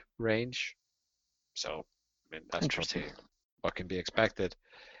 48 range. So, I mean, that's probably what can be expected.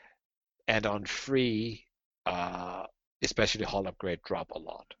 And on 3, especially hull upgrade, drop a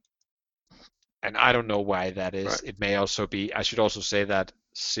lot. And I don't know why that is. Right. It may also be, I should also say that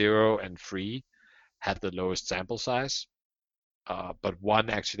 0 and 3 had the lowest sample size, but 1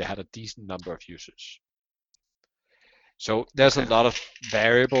 actually had a decent number of users. So there's a lot of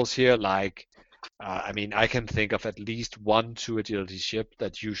variables here, like, I mean, I can think of at least 1 2 agility ship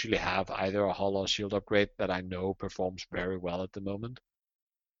that usually have either a hull or shield upgrade that I know performs very well at the moment.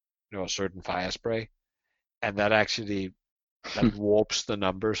 You know, a certain fire spray. And that actually that warps the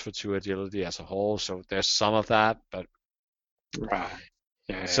numbers for 2 agility as a whole. So there's some of that, but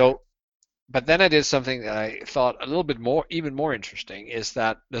so but then I did something that I thought a little bit more, even more interesting, is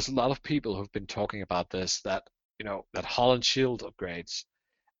that there's a lot of people who've been talking about this, that, you know, that hull and shield upgrades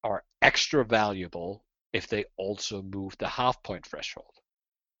are extra valuable if they also move the half point threshold.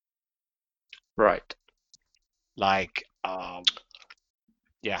 Right. Like,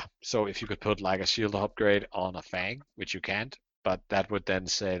 yeah, so if you could put like a shield upgrade on a Fang, which you can't, but that would then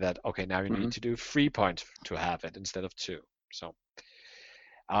say that, okay, now you need to do 3 points to have it instead of 2. So,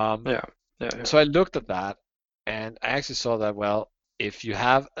 so I looked at that, and I actually saw that, well, if you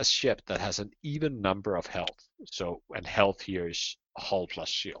have a ship that has an even number of health, so, and health here is hull plus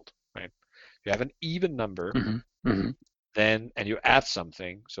shield, right? If you have an even number, then, and you add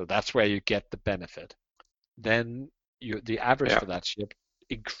something, so that's where you get the benefit, then the average for that ship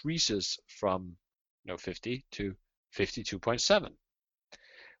increases from 50 to 52.7.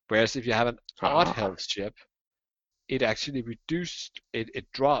 Whereas if you have an odd health ship, it actually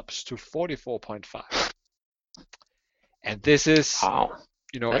it drops to 44.5. And this is,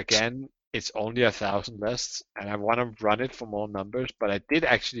 again, it's only 1,000 less, and I want to run it for more numbers, but I did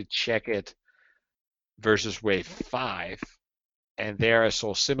actually check it versus wave 5, and there I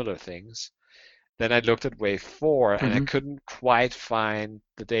saw similar things. Then I looked at wave 4, and I couldn't quite find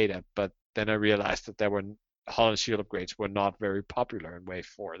the data, but then I realized that there were hull and shield upgrades were not very popular in wave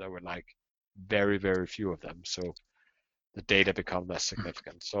 4. There were like very, very few of them, so the data become less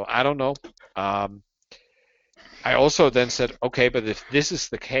significant. So I don't know. I also then said, okay, but if this is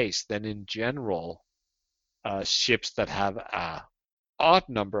the case, then in general, ships that have an odd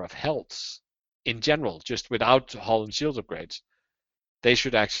number of healths, in general, just without hull and shield upgrades, they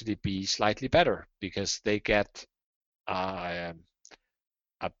should actually be slightly better because they get a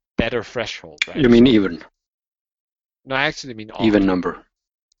better threshold. Right? You mean even? No, I actually mean odd. Even number.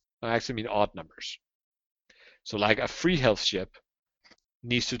 No, I actually mean odd numbers. So like a free health ship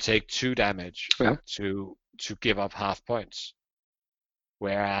needs to take 2 damage to give up half points.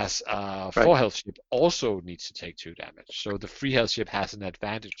 Whereas a 4 health ship also needs to take 2 damage. So the free health ship has an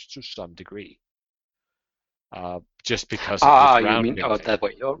advantage to some degree. Just because of you mean that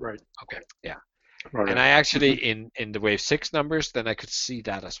way. Oh, right. Okay. Yeah. Right. And I actually in the wave 6 numbers, then I could see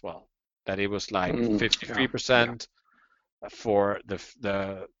that as well. That it was like 53% for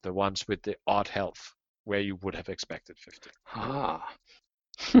the ones with the odd health, where you would have expected 50.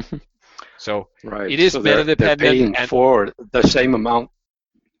 So it is meta dependent. They're paying for the same amount.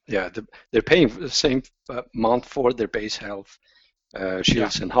 Yeah, they're paying for the same amount for their base health,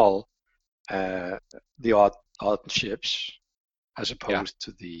 shields and hull, the odd ships, as opposed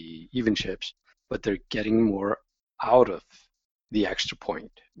to the even ships, but they're getting more out of the extra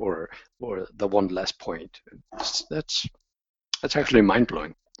point or the 1 less point. That's actually mind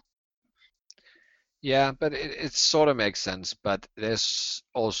blowing. Yeah, but it sort of makes sense. But there's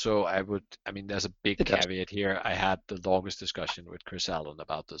also, there's a big caveat here. I had the longest discussion with Chris Allen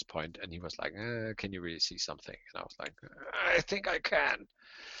about this point, and he was like, can you really see something? And I was like, I think I can.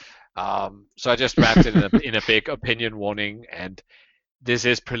 So I just wrapped it in a big opinion warning, and this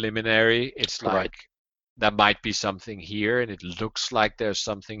is preliminary. It's like Right. there might be something here, and it looks like there's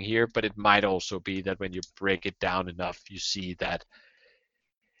something here, but it might also be that when you break it down enough, you see that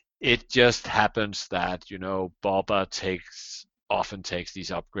it just happens that, Boba often takes these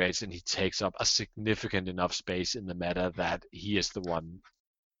upgrades, and he takes up a significant enough space in the meta that he is the one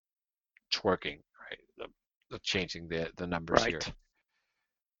twerking, right? The changing the numbers here. Right.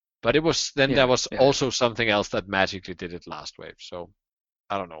 But it was then Yeah, there was yeah. also something else that magically did it last wave. So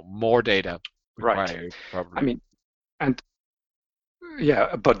I don't know, more data Right. required probably. I mean, and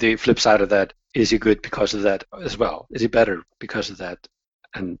yeah, but the flip side of that, is he good because of that as well? Is he better because of that?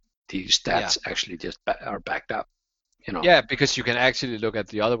 And the stats actually just are backed up, Yeah, because you can actually look at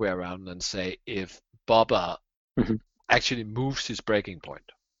the other way around and say if Boba Mhm. actually moves his breaking point,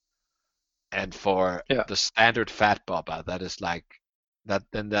 and for Yeah. the standard fat Boba, that is like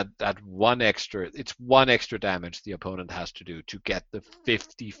that one extra, it's one extra damage the opponent has to do to get the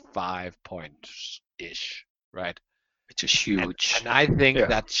 55 points ish, right? Which is huge. And I think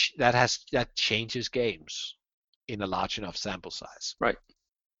Yeah. that changes games in a large enough sample size. Right.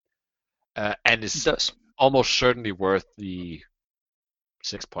 And It it's does. almost certainly worth the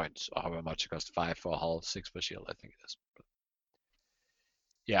 6 points, or however much it costs. 5 for hull, 6 for shield, I think it is. But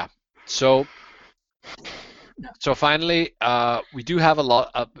yeah. So finally, we do have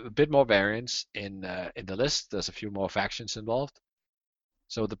a bit more variance in the list. There's a few more factions involved.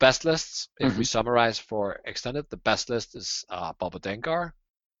 So the best lists, if we summarize for extended, the best list is Boba Dengar,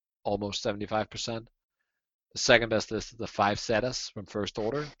 almost 75%. The second best list is the 5 Zetas from First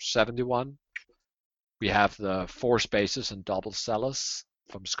Order, 71. We have the 4 Spaces and double Celas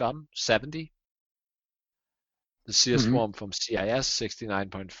from Scum, 70. The Seer Swarm from CIS,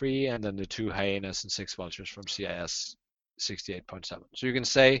 69.3, and then the 2 Hyenas and 6 Vultures from CIS, 68.7. So you can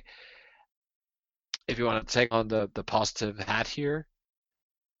say, if you want to take on the positive hat here,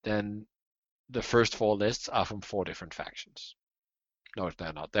 then the first 4 lists are from 4 different factions. No,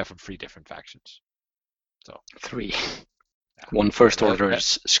 they're not. They're from 3 different factions. So 3. yeah. One First Order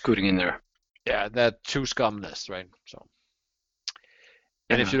is scooting in there. Yeah, they're 2 Scum lists, right? So,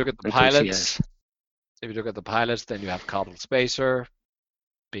 and if you look at the and pilots, TCS. if you look at the pilots, then you have Cobble Spacer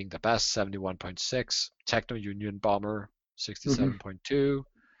being the best, 71.6. Techno Union Bomber, 67.2.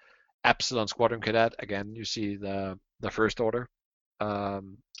 Epsilon Squadron Cadet, again, you see the First Order,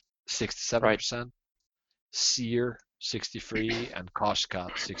 67%. Seer, 63, and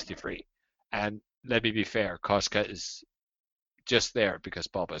Koshka, 63. And let me be fair, Koshka is just there because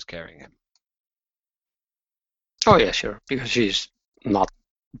Boba is carrying him. Oh yeah, sure. Because she's not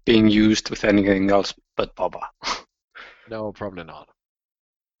being used with anything else but Boba. No, probably not.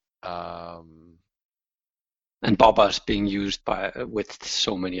 And Boba is being used with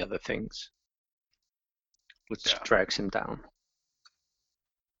so many other things, which drags him down.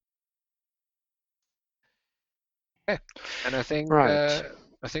 Okay. And I think Right.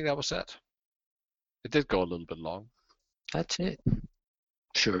 I think that was it. It did go a little bit long. That's it.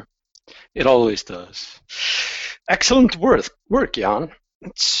 Sure. It always does. Excellent work, Jan.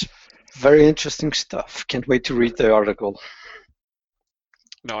 It's very interesting stuff. Can't wait to read the article.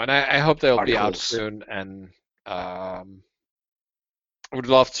 No, and I hope they'll be out Articles. soon. And I would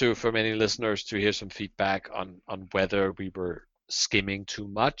love to, for many listeners, to hear some feedback on whether we were skimming too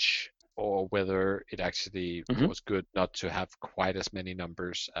much or whether it actually was good not to have quite as many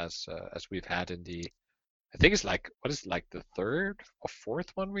numbers as we've had in the. I think it's like, what is it, like the 3rd or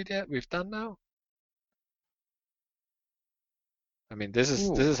 4th one we've done now? I mean, this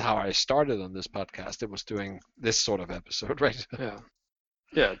is how I started on this podcast. It was doing this sort of episode, right? Yeah.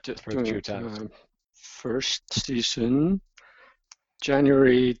 Yeah, just For a few times. First season,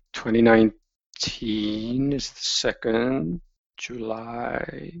 January 2019 is the second.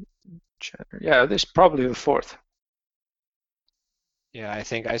 July, January. Yeah, this is probably the 4th. Yeah, I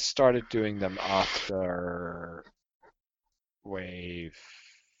think I started doing them after wave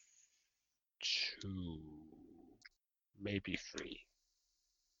 2, maybe 3.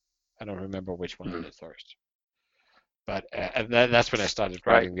 I don't remember which one I did first. But and that's when I started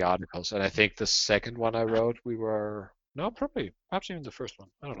writing the articles. And I think the second one I wrote, perhaps even the first one.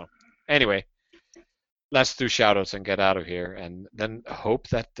 I don't know. Anyway, let's do shoutouts and get out of here, and then hope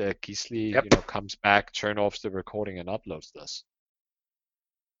that Gisli comes back, turn off the recording, and uploads this.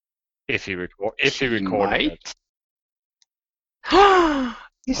 If he recorded it.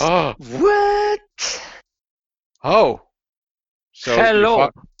 What? Oh. So hello.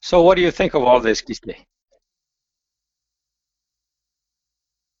 So what do you think of all this, Gisli?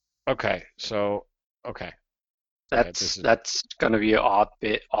 Okay. That's gonna be an odd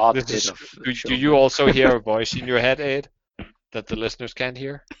bit of do you also hear a voice in your head, Ed, that the listeners can't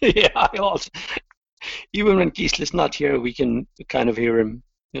hear? Yeah, I also, even when Gisle's not here, we can kind of hear him.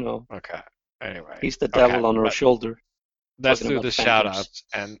 Okay. Anyway, he's the devil on our shoulder. Let's talking do the about shout phantoms.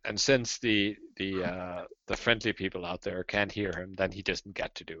 outs, and since the friendly people out there can't hear him, then he doesn't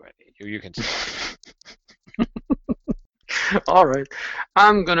get to do any. You can say. All right,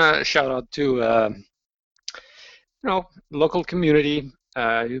 I'm gonna shout out to local community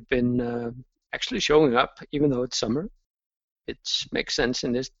who've been actually showing up, even though it's summer. It makes sense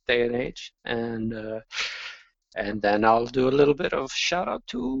in this day and age, and then I'll do a little bit of shout out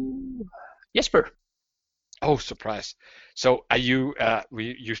to Jesper. Oh, surprise! So are you?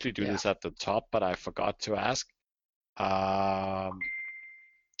 We usually do this at the top, but I forgot to ask. Oh,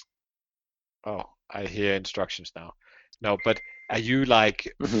 I hear instructions now. No, but are you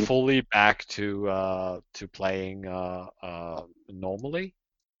like fully back to playing normally,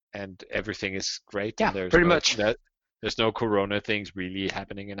 and everything is great? Yeah, and there's pretty no, much. There's no corona things really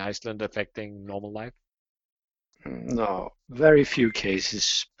happening in Iceland affecting normal life? No, very few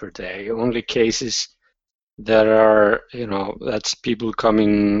cases per day. Only cases that are, that's people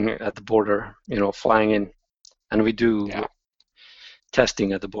coming at the border, flying in. And we do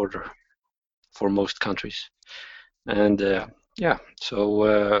testing at the border for most countries. And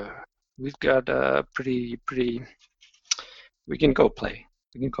so we've got pretty, we can go play.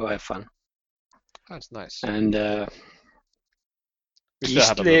 We can go have fun. That's nice. And we still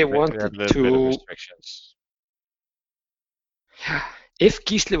have a Gisle little wanted bit of to. restrictions. If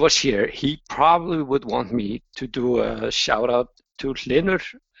Gisle was here, he probably would want me to do a shout out to Hlynur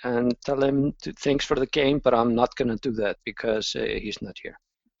and tell him thanks for the game, but I'm not going to do that because he's not here.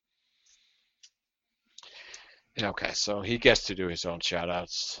 Yeah, okay, so he gets to do his own shout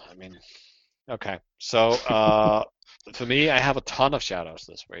outs. I mean, okay. So for me, I have a ton of shout outs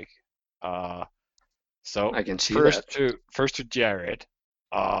this week. So I can see first to Jared.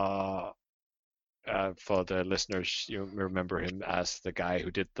 For the listeners, you remember him as the guy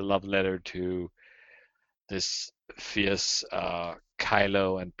who did the love letter to this fierce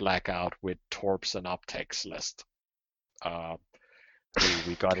Kylo and Blackout with Torps and Optex list. Who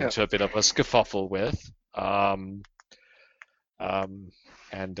we got into a bit of a scuffle with.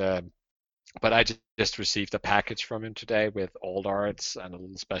 But I just received a package from him today with old arts and a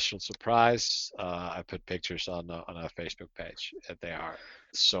little special surprise. I put pictures on our Facebook page. They are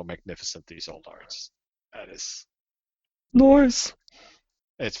so magnificent, these old arts. That is nice.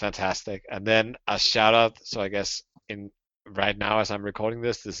 It's fantastic. And then a shout out. So I guess right now as I'm recording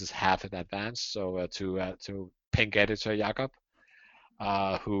this is half in advance. So to Pink Editor Jakob,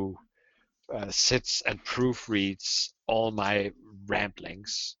 who sits and proofreads all my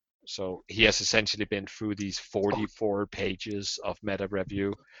ramblings. So he has essentially been through these 44 pages of meta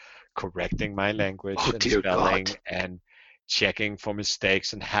review, correcting my language and spelling and checking for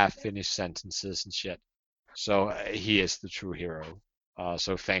mistakes and half-finished sentences and shit. So he is the true hero.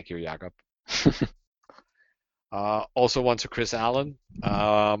 So thank you, Jakob. Also one to Chris Allen,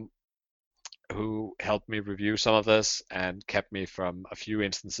 who helped me review some of this and kept me from a few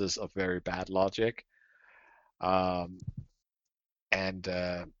instances of very bad logic. And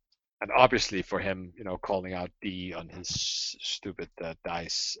obviously for him, calling out D on his stupid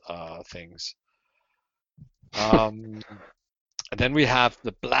dice things. And then we have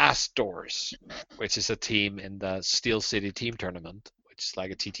the Blast Doors, which is a team in the Steel City Team Tournament, which is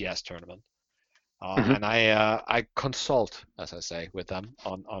like a TTS tournament. And I consult, as I say, with them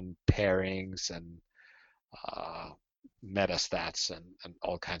on pairings and meta stats and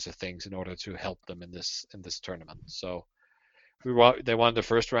all kinds of things in order to help them in this tournament. So they won the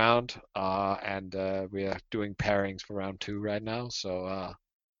first round, and we are doing pairings for round 2 right now. So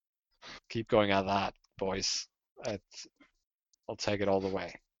keep going at that, boys. I'll take it all the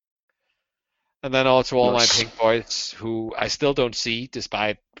way. And then also all my pink boys, who I still don't see,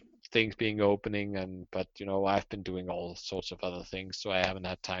 despite things being opening, but I've been doing all sorts of other things, so I haven't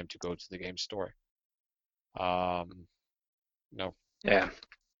had time to go to the game store. Yeah.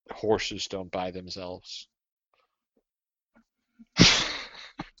 Horses don't buy themselves.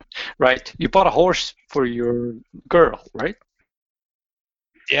 Right. You bought a horse for your girl, right?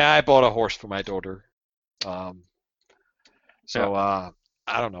 Yeah, I bought a horse for my daughter.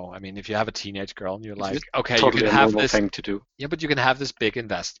 I don't know. I mean, if you have a teenage girl and you're like, okay, totally you can have this thing to do. Yeah, but you can have this big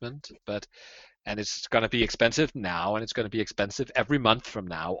investment, and it's going to be expensive now, and it's going to be expensive every month from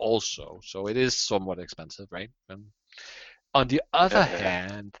now also. So it is somewhat expensive, right? And on the other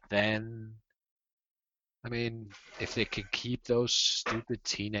hand, then